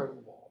other side of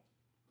the wall,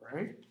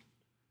 right?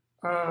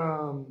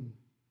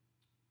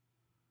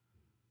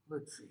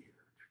 Let's see here.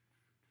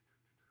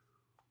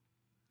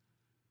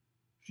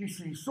 She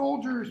sees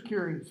soldiers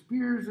carrying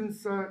spears and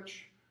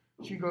such.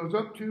 She goes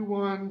up to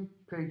one,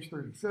 page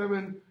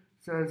 37,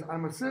 says,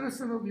 I'm a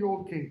citizen of the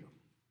old kingdom.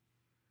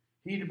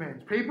 He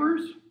demands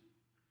papers.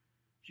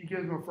 She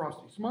gives him a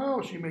frosty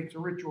smile. She makes a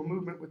ritual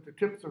movement with the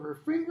tips of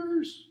her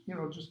fingers,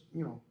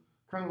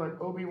 kind of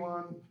like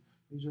Obi-Wan.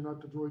 These are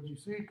not the droids you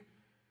seek.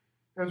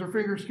 As her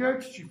fingers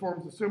sketch, she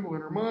forms a symbol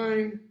in her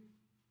mind,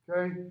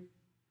 okay?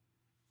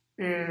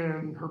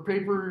 And her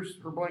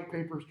blank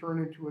papers turn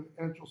into an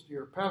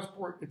Engelstier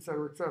passport,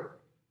 etc., etc.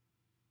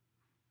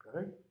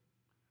 Okay?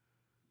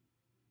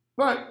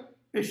 But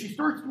as she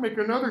starts to make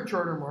another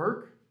charter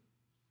mark,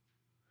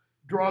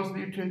 draws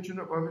the attention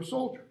of other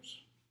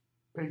soldiers.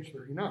 Page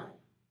 39.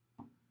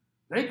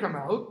 They come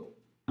out,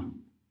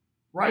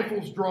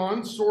 rifles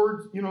drawn,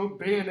 swords,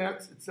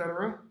 bayonets,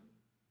 etc.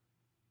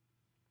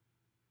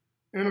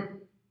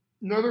 And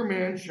another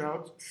man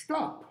shouts,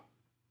 stop.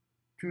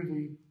 to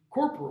the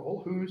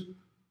corporal who's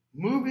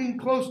moving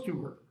close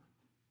to her.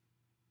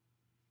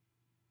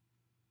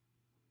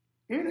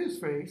 In his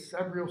face,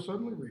 Sabriel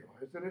suddenly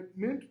realized that it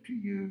meant to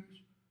use,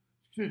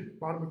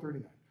 bottom of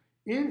 39.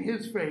 In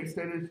his face,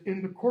 that is,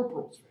 in the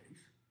corporal's face,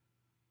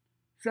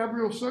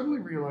 Sabriel suddenly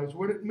realized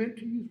what it meant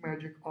to use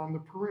magic on the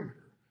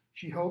perimeter.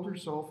 She held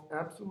herself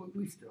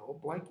absolutely still,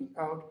 blanking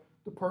out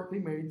the partly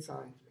made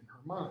signs in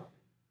her mind.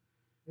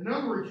 In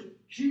other words,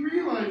 she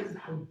realizes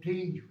how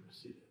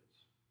dangerous it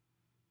is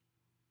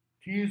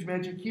to use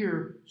magic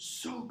here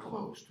so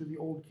close to the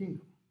old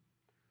kingdom.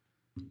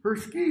 Her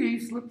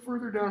skis slip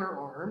further down her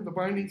arm, the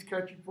bindings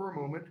catching for a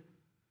moment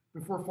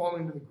before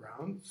falling to the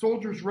ground.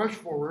 Soldiers rush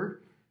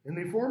forward, and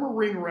they form a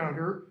ring around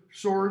her,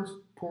 swords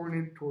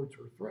pointed towards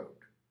her throat.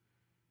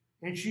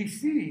 And she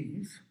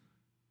sees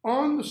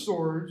on the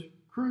swords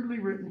crudely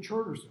written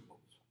charter symbols.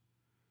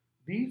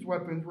 These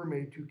weapons were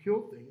made to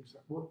kill things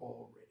that were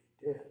already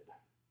dead.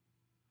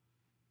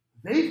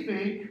 They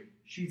think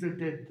she's a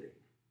dead thing.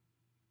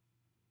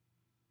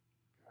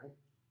 Okay?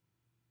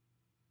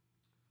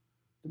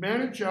 The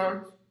man in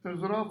charge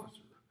is an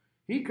officer.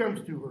 He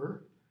comes to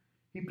her.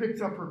 He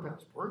picks up her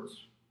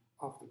passports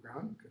off the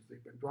ground because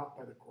they've been dropped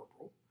by the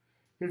corporal.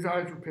 His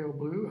eyes were pale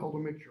blue, held a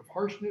mixture of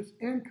harshness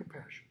and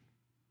compassion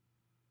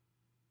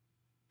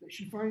that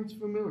she finds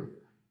familiar.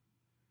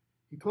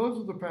 He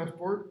closes the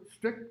passport,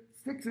 sticks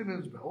it in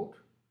his belt.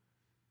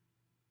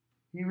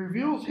 He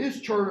reveals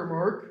his charter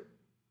mark,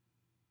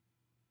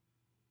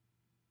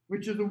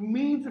 which is a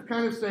means of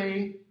kind of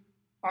saying,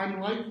 I'm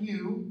like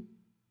you.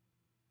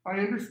 I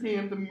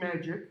understand the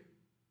magic.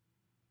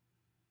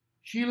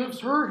 She lifts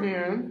her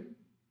hand,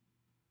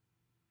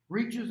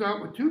 reaches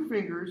out with two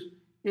fingers,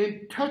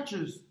 and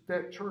touches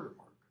that charter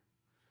mark.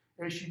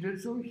 As she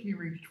did so, he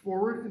reached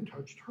forward and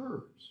touched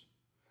hers.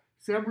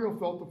 Sabriel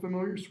felt the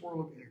familiar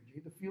swirl of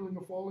energy, the feeling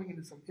of falling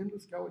into some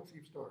endless galaxy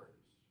of stars.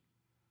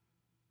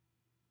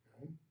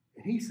 Okay?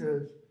 And he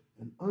says,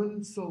 an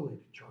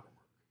unsullied charter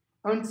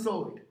mark.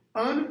 Unsullied.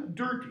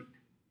 Undirtied.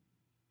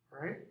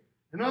 Right?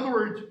 In other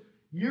words,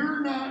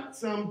 you're not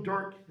some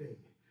dark thing.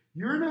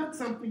 You're not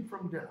something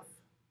from death.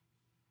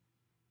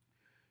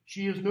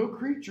 She is no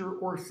creature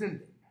or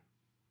sending.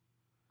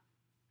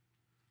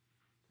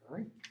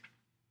 Okay?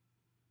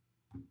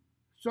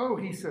 So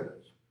he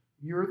says,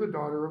 you're the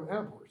daughter of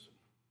Abhorsen.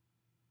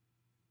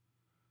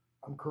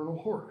 I'm Colonel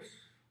Horace.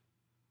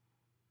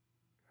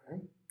 Okay?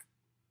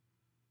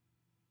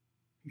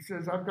 He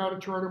says, I've got a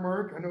charter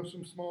mark. I know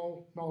some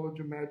small knowledge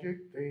of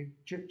magic. They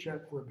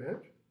chit-chat for a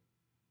bit.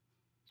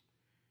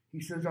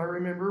 He says, I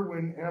remember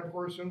when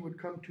Abhorsen would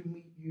come to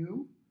meet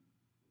you.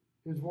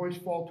 His voice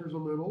falters a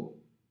little.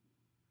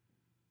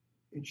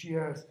 And she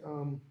asked,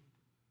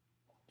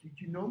 did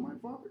you know my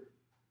father?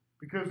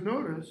 Because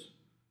notice,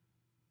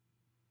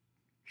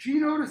 she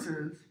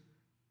notices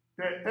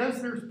that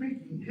as they're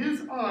speaking,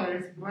 his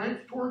eyes glance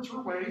towards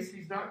her waist.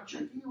 He's not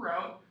checking her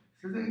out,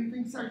 says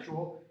anything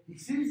sexual. He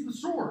sees the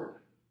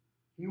sword.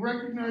 He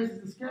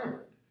recognizes the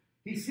scabbard.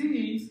 He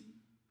sees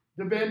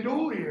the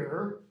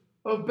bandolier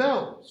of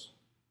bells.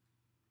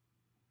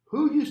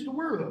 Who used to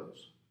wear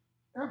those?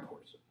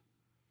 Abhorsen.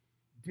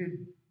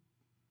 Did, ...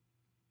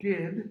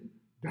 do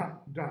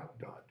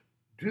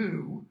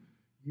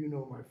you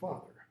know my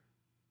father?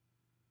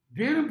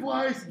 Did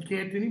implies he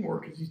can't anymore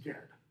because he's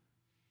dead.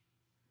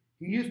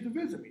 He used to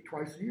visit me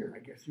twice a year. I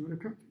guess he would have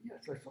come to,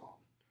 yes, I saw him.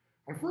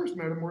 I first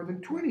met him more than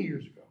 20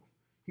 years ago.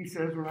 He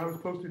says, when I was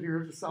posted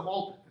here as a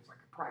subaltern, it's like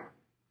a private.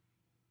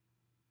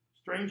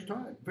 Strange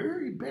time,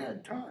 very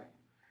bad time.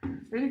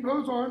 And he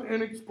goes on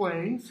and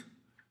explains,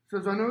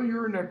 says, I know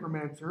you're a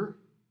necromancer.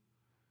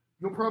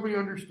 You'll probably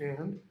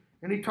understand.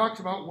 And he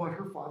talks about what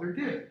her father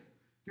did.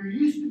 There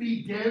used to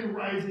be dead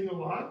rising a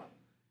lot,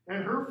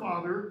 and her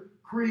father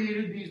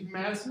created these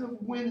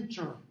massive wind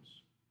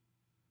chimes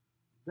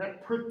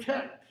that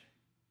protect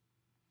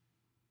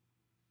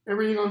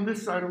everything on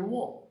this side of the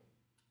wall.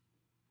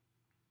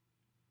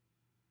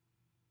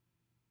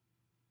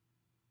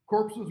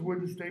 Corpses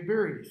wouldn't stay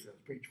buried, he says,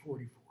 page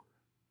 44.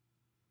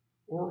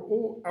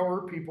 Or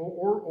our people,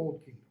 or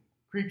Old Kingdom.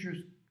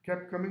 Creatures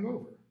kept coming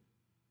over.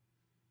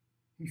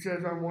 He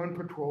says on one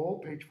patrol,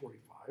 page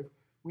 45,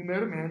 we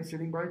met a man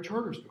sitting by a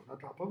charter stone on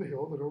top of a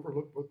hill that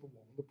overlooked both the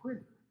wall and the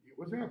perimeter. It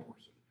was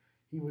Abhorsen.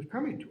 He was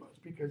coming to us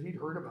because he'd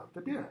heard about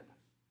the dead.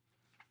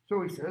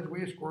 So he says,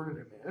 we escorted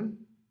him in.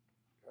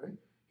 Okay?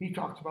 He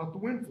talks about the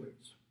wind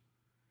flutes.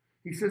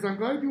 He says, I'm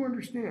glad you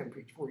understand,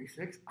 page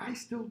 46. I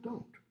still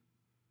don't.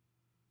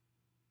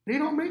 They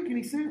don't make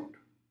any sound.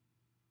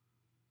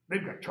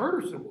 They've got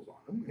charter symbols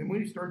on them, and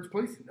when he starts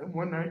placing them,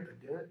 one night the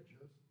dead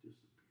just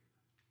disappear.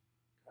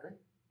 Okay?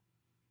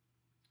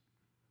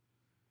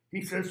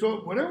 He says, so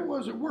whatever it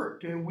was, it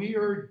worked, and we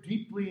are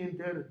deeply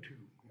indebted to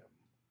him.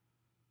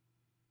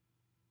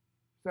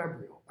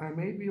 Sabriel, I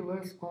may be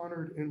less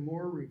honored and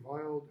more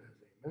reviled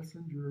as a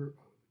messenger of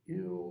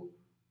ill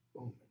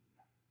omen.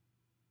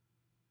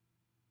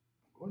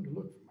 I'm going to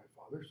look for my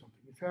father.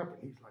 Something has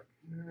happened. He's like,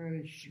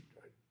 shoot.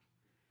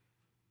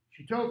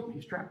 She tells him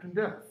he's trapped in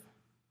death.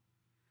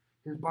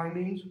 His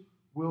bindings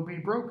will be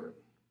broken.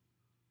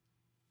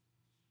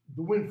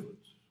 the wind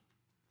flutes.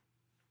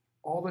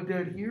 All the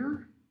dead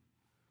hear,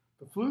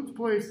 the flutes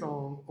play a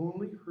song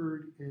only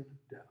heard in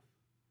death.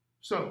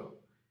 So,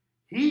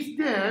 he's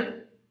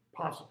dead,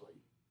 possibly,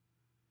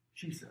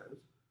 she says.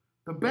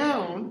 The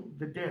bound,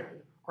 the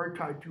dead, are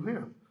tied to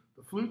him.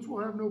 The flutes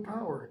will have no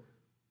power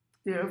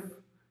if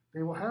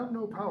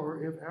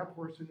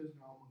Abhorsen is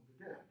now among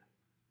the dead.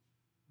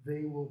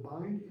 They will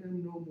bind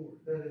him no more.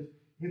 That is,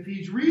 if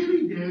he's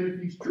really dead,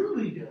 if he's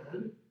truly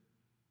dead,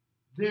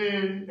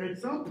 then at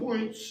some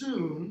point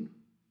soon,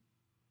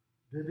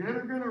 the dead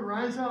are going to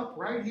rise up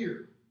right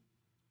here.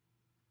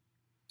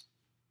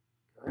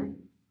 Okay?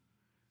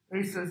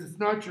 And he says, it's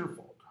not your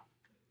fault.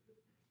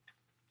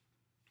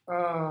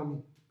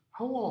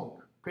 How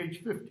long?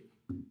 Page 50.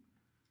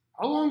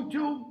 How long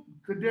till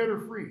the dead are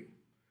free?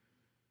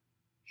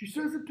 She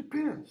says it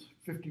depends.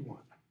 51.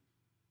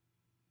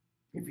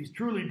 If he's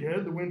truly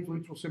dead, the wind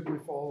flutes will simply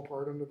fall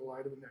apart under the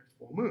light of the next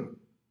full moon.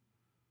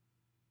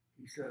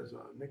 He says,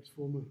 next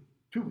full moon.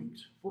 2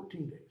 weeks,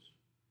 14 days.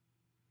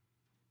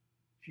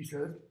 She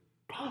says,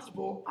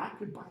 possible I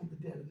could bind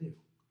the dead anew.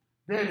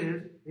 That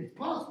is, it's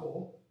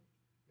possible,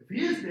 if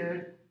he is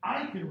dead,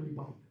 I can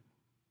rebind him.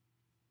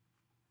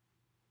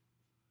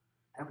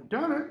 Haven't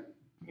done it,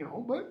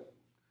 but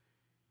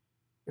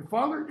if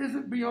Father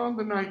isn't beyond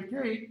the ninth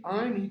gate,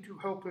 I need to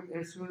help him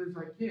as soon as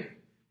I can.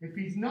 If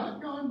he's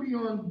not gone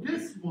beyond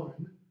this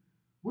one,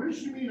 what does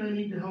she mean I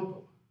need to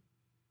help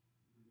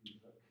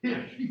him?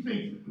 Yeah, she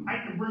thinks I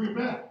can bring him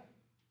back.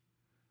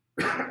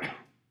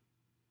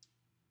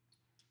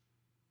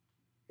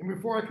 And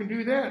before I can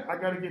do that, I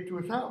got to get to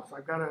his house.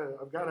 I've got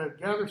to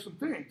gather some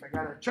things. I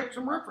got to check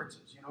some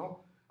references.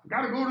 I've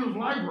got to go to his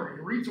library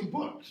and read some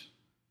books.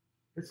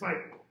 It's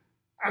like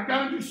I've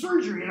got to do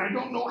surgery and I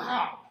don't know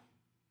how.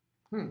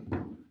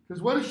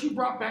 Because what has she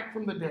brought back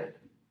from the dead?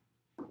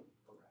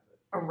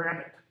 A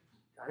rabbit.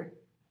 Okay.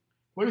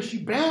 What has she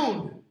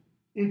bound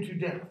into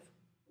death?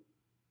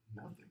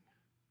 Nothing.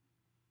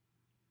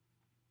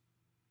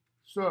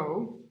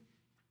 So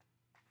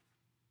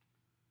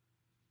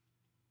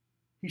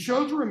he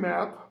shows her a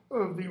map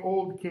of the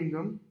old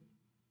kingdom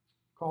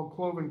called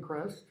Cloven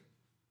Crest.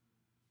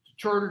 It's a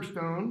charter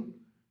stone.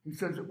 He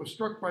says it was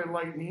struck by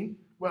lightning.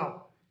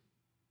 Well,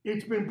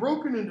 it's been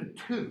broken into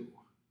two,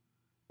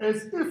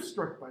 as if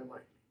struck by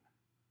lightning,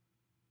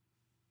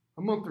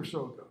 a month or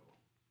so ago.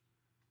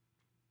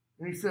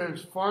 And he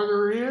says,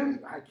 farther in,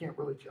 I can't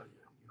really tell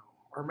you.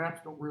 Our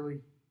maps don't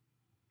really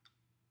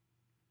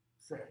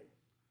say.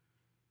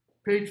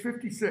 Page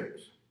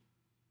 56.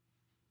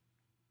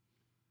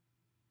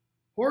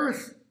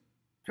 Horace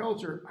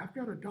tells her, I've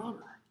got a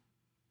daughter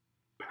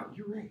about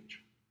your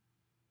age,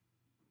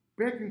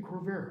 back in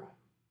Corvera,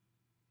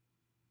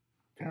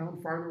 town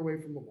farther away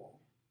from the wall.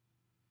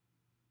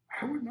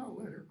 I would not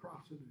let her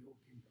cross into the old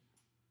kingdom.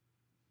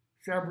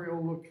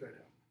 Sabriel looks at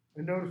him.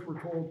 And notice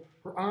we're told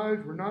her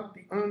eyes were not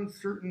the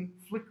uncertain,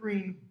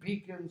 flickering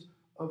beacons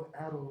of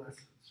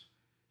adolescence.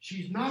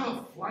 She's not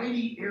a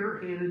flighty,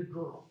 airheaded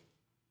girl.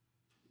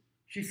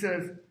 She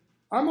says,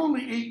 I'm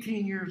only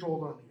 18 years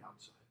old on the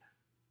outside.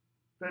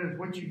 That is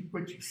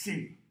what you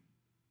see.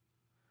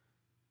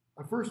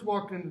 I first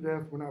walked into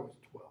death when I was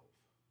 12.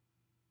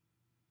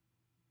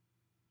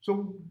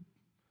 So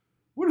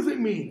what does it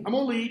mean? I'm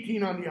only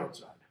 18 on the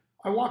outside.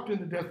 I walked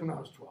into death when I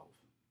was 12.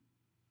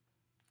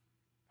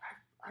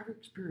 I've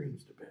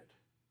experienced a bit.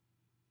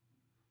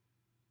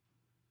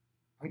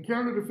 I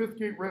encountered a fifth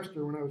gate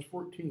wrestler when I was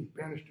 14,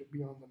 banished it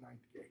beyond the ninth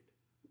gate.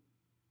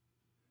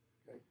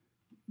 Okay.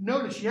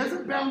 Notice she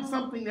hasn't bound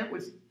something that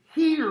was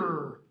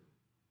here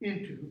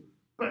into,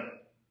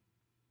 but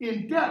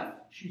in death,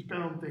 she's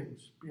bound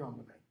things beyond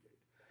the ninth gate.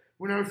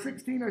 When I was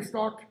 16, I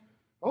stalked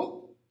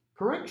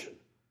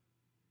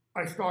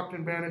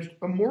and banished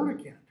a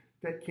mordicant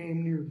that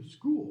came near the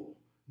school.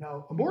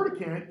 Now, a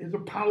mordicant is a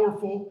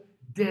powerful,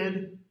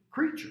 dead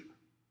creature.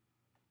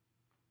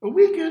 A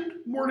weakened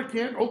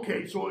mordicant,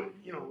 okay, so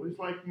it's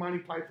like Monty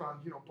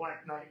Python's,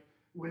 Black Knight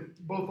with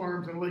both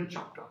arms and legs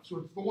chopped off. So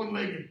it's the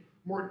one-legged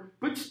mordicant.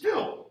 But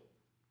still,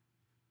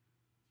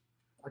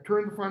 I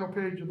turned the final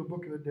page of the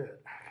Book of the Dead.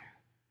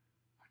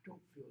 I don't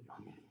feel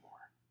young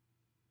anymore.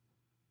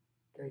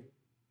 Okay?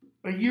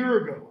 A year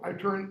ago,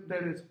 I've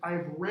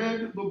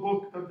read the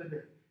Book of the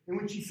Dead. And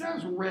when she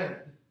says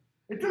read,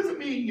 it doesn't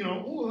mean,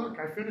 oh, look,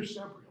 I finished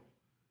Sabriel.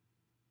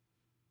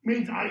 It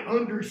means I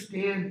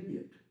understand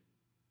it.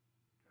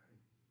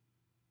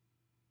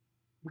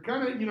 We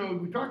kind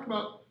of, we talked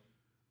about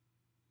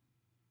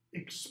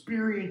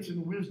experience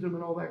and wisdom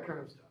and all that kind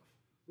of stuff.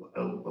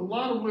 A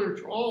lot of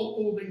literature, all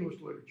Old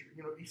English literature,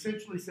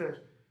 essentially says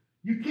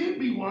you can't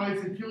be wise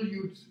until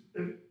you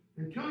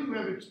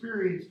have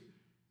experienced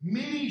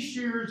many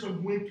shares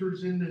of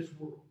winters in this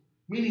world.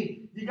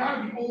 Meaning, you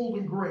got to be old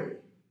and gray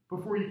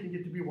before you can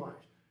get to be wise.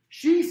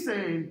 She's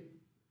saying,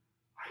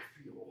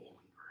 I feel old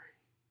and gray.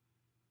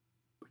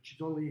 But she's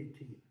only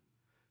 18.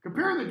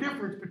 Compare the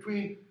difference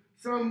between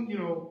some,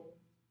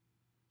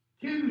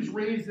 kid who's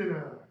raised in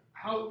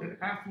an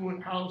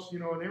affluent house,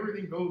 and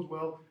everything goes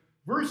well,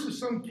 versus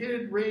some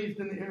kid raised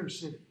in the inner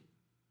city.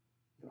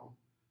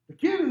 The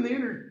kid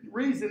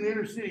raised in the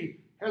inner city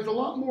has a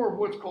lot more of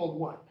what's called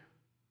what?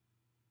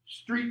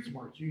 Street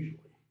smarts, usually,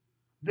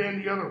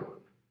 than the other one.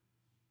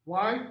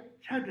 Why?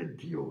 He had to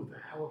deal with a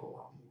hell of a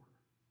lot more.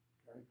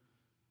 Okay?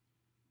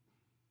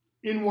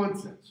 In one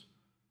sense.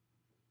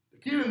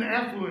 The kid in the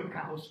affluent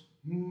house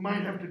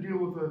might have to deal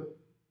with a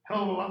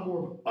hell of a lot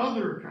more of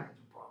other kinds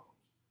of problems.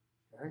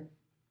 Okay?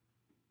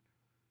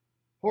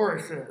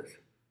 Horace says,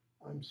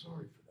 I'm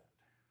sorry for that.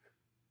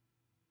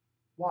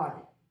 Why?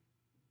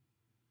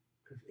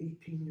 Because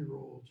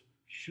 18-year-olds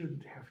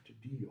shouldn't have to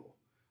deal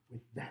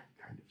with that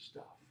kind of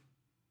stuff.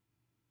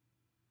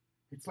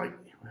 It's like,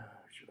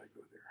 should I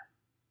go there?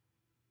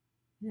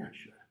 Yeah, I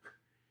should.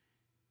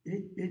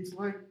 It's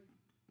like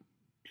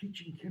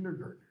teaching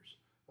kindergartners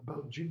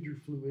about gender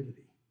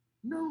fluidity.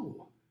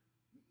 No,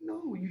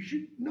 you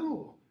should,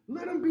 no.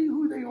 Let them be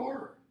who they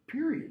are,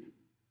 period.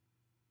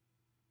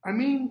 I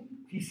mean,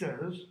 he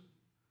says,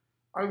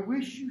 I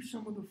wish you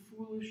some of the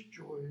foolish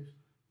joys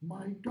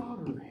my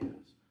daughter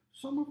has,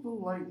 some of the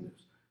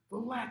lightness, the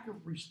lack of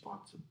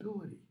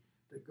responsibility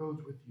that goes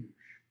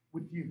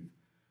with youth.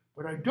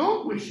 But I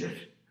don't wish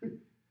it.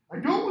 I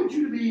don't want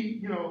you to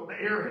be, the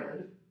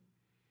airhead,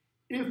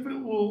 if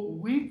it will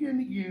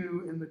weaken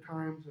you in the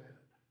times ahead.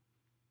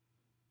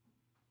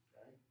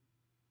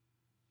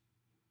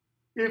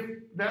 Okay?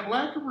 If that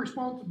lack of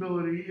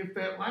responsibility, if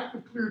that lack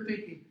of clear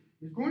thinking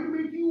is going to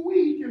make you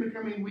weak in the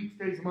coming weeks,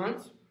 days,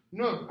 months,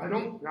 no, I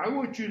don't. I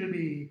want you to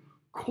be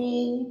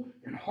cold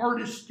and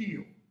hard as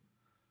steel.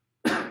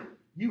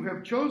 You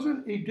have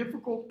chosen a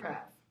difficult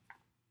path.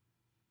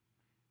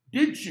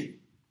 Did she?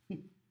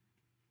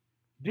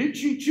 Did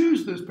she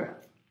choose this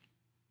path?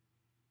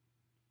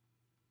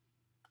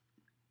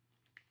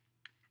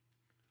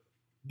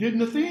 Did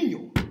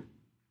Nathaniel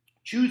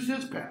choose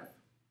his path?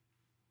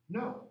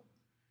 No.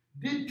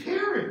 Did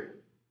Taryn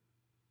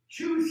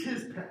choose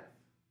his path?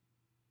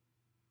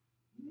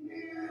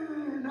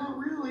 Yeah, not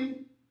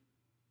really.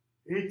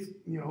 It's,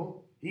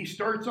 he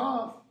starts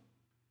off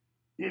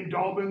in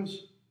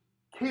Dalbin's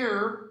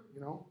care,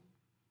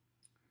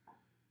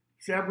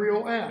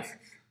 Sabriel asks.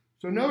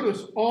 So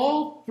notice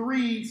all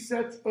three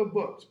sets of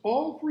books,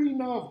 all three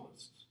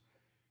novelists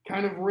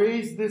kind of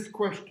raise this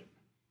question.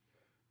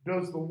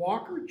 Does the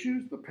walker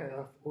choose the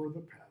path or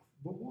the path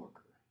the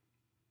walker?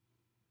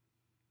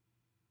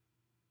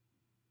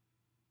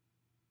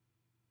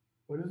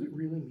 What does it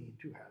really mean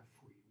to have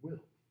free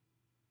will?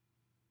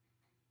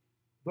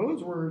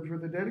 Those words were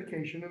the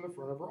dedication in the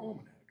front of our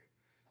almanac.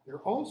 They're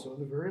also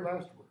the very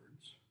last words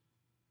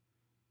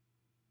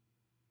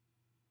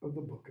of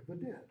the Book of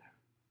the Dead.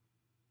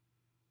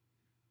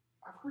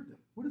 I've heard them.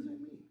 What does that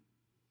mean?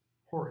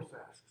 Horace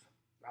asks.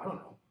 I don't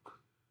know.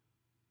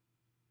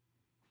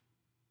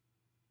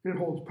 It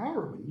holds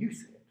power when you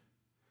say it.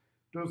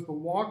 Does the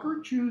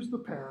walker choose the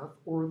path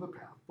or the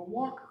path the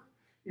walker?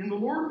 In The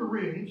Lord of the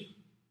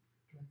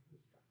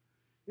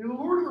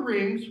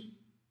Rings,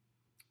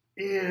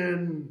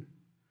 in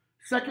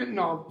second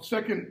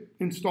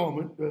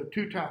installment, the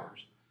Two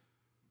Towers,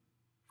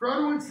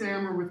 Frodo and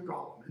Sam are with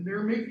Gollum, and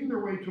they're making their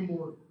way to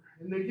Mordor.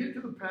 And they get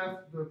to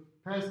the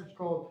passage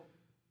called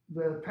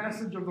the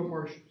Passage of the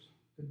Marshes,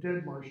 the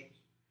Dead Marshes,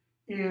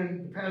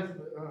 and the Path of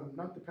the,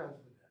 not the Path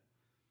of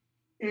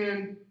the Dead.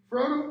 And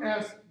Frodo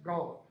asks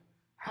Gollum,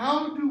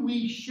 how do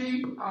we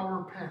shape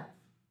our path?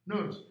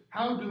 Notice,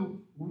 how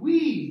do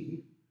we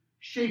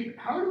shape it?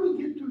 How do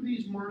we get through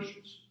these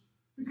marshes?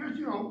 Because,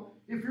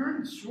 if you're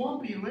in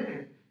swampy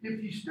land,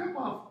 if you step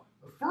off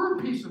a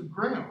firm piece of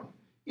ground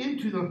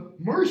into the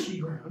marshy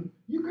ground,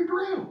 you can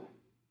drown.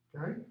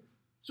 Okay?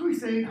 So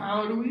he's saying,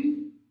 how do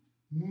we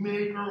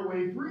make our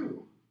way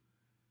through?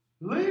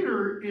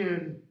 Later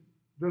in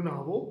the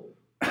novel,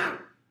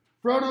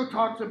 Frodo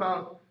talks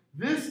about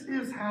this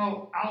is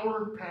how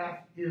our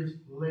path is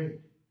laid.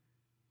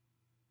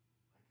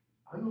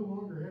 I no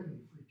longer have any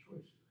free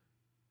choice.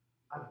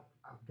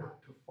 I've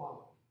got to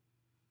follow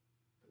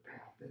the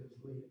path that is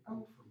laid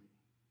out for me.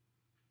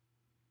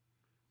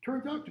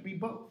 Turns out to be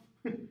both.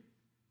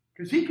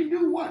 Because he can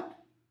do what?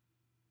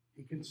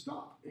 He can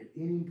stop at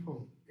any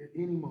point, at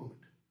any moment.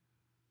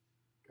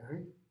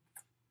 Okay?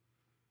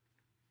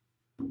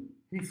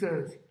 He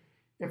says,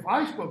 if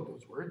I spoke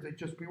those words, they'd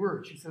just be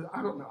words. She says,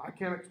 I don't know. I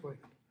can't explain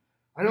it.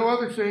 I know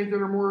other sayings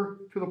that are more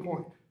to the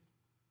point.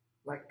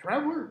 Like,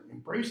 traveler,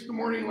 embrace the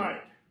morning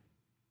light.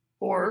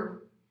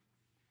 Or,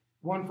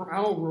 one from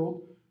Owl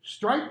World,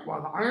 strike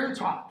while the iron's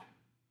hot.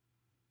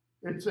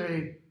 It's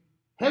a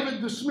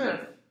Heaven the Smith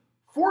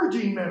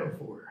forging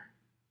metaphor.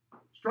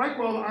 Strike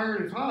while the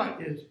iron is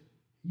hot is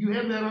you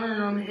have that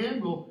iron on the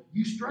anvil,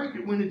 you strike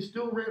it when it's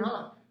still red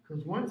hot.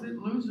 Because once it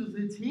loses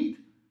its heat,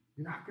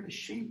 you're not going to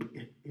shape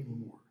it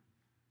anymore.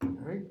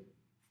 Okay?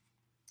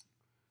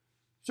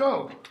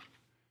 So,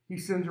 he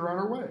sends her on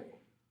her way.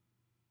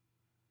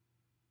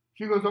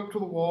 She goes up to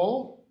the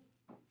wall,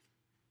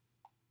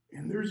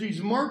 and there's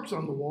these marks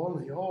on the wall,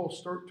 and they all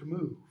start to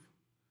move.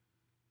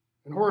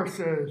 And Horace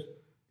says,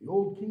 the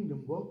old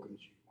kingdom welcomes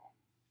you.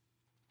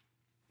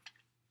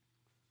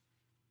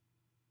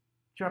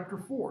 Chapter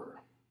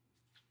 4.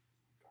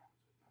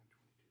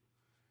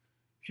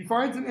 She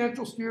finds an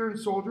angel steer and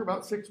soldier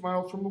about 6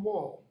 miles from the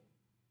wall.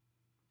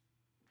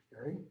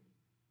 Okay?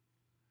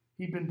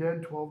 He'd been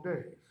dead 12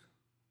 days.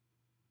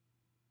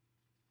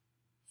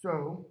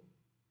 So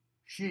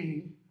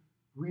she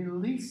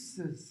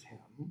releases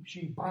him,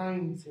 she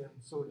binds him,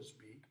 so to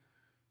speak,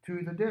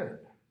 to the dead.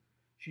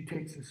 She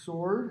takes his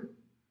sword,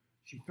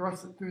 she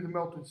thrusts it through the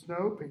melted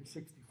snow, page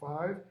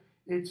 65.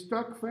 It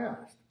stuck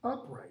fast,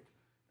 upright,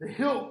 the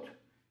hilt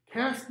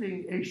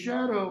casting a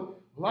shadow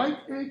like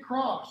a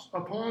cross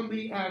upon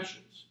the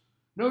ashes.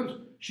 Notice,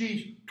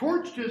 she's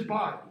torched his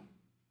body,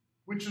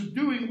 which is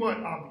doing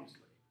what, obviously?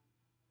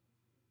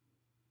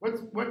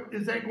 What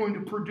is that going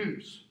to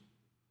produce?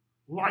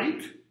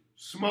 Light,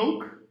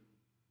 smoke.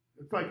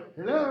 It's like,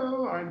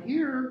 hello, I'm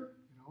here.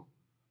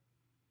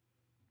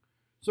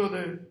 So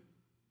the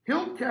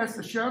hilt casts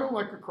a shadow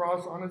like a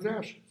cross on his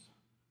ashes.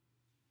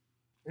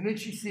 And then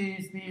she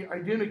sees the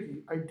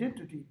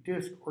identity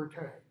disc or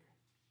tag.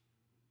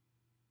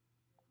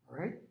 All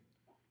right?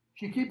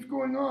 She keeps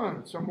going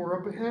on, somewhere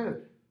up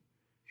ahead.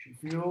 She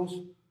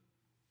feels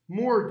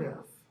more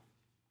death.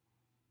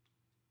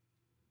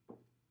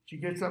 She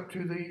gets up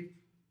to the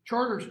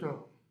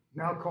Charterstone,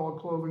 now called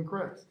Cloven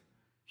Crest.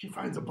 She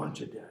finds a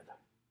bunch of dead.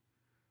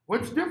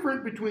 What's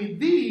different between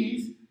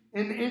these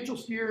and the angel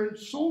steer and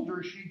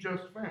soldier she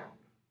just found?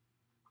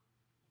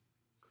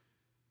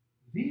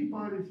 These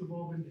bodies have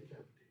all been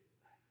decapitated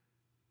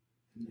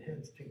and the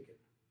heads taken.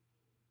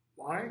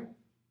 Why?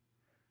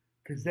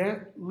 Because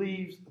that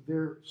leaves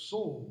their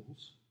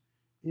souls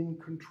in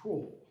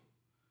control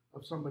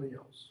of somebody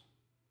else.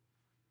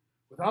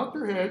 Without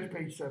their heads,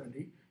 page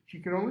 70, she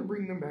could only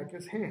bring them back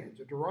as hands,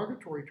 a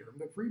derogatory term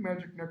that free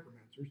magic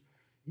necromancers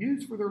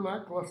use for their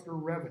lackluster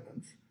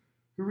revenants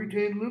who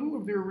retained little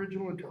of their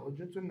original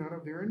intelligence and none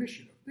of their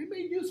initiative. They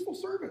made useful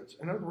servants,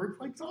 in other words,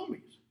 like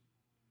zombies.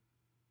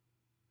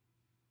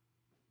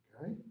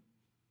 Okay?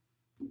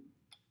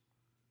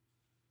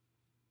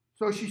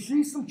 So she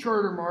sees some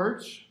charter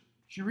march.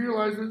 She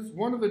realizes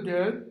one of the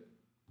dead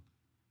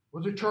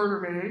was a charter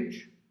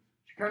mage.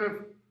 She kind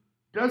of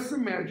does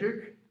some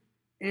magic,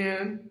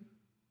 and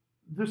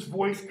this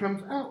voice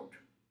comes out.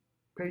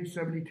 Page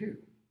 72.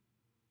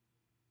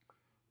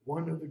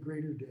 One of the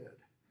greater dead.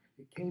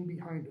 It came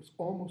behind us,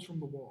 almost from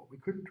the wall. We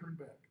couldn't turn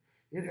back.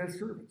 It has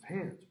servants,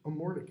 hands, a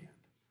mordicant.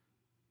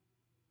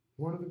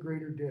 One of the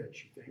greater dead,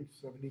 she thinks.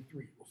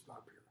 73. We'll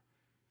stop here.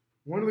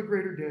 One of the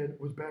greater dead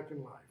was back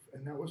in life,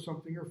 and that was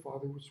something her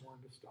father was sworn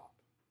to stop.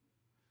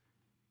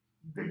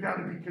 They got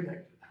to be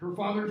connected. Her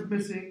father's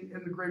missing,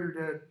 and the greater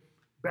dead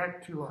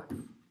back to life.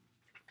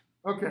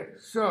 Okay,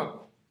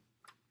 so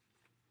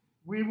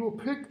we will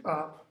pick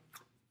up.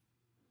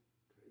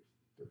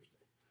 Thursday.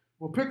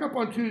 We'll pick up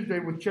on Tuesday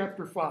with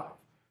chapter 5.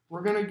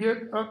 We're going to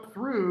get up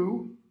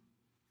through.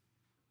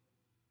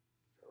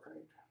 All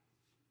right.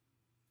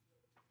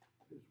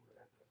 Here's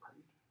where I'm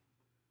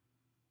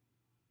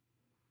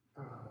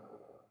at, right?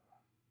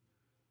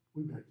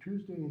 We've got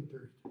Tuesday and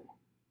Thursday.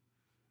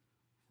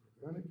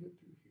 We're going to get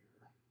through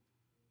here.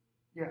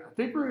 Yeah, I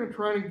think we're going to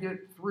try to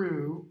get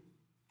through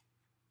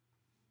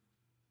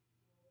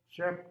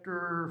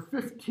chapter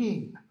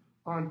 15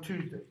 on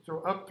Tuesday.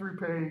 So up through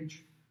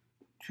page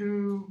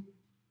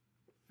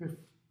 250.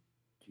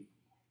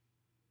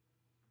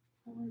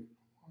 All right,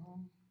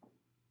 1,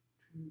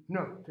 2,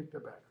 no, take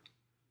that back.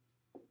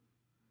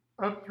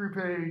 Up through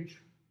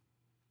page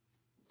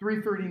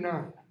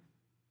 339.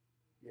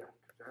 Yeah,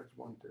 that's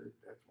 1/3,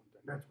 that's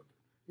 1/3, that's 1/3.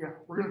 Yeah,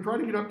 we're going to try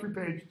to get up through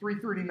page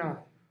 339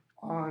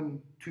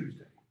 on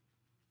Tuesday.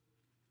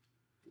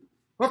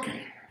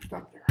 Okay,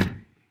 stop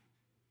there.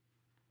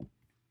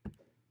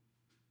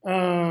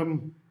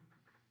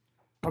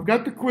 I've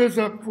got the quiz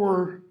up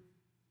for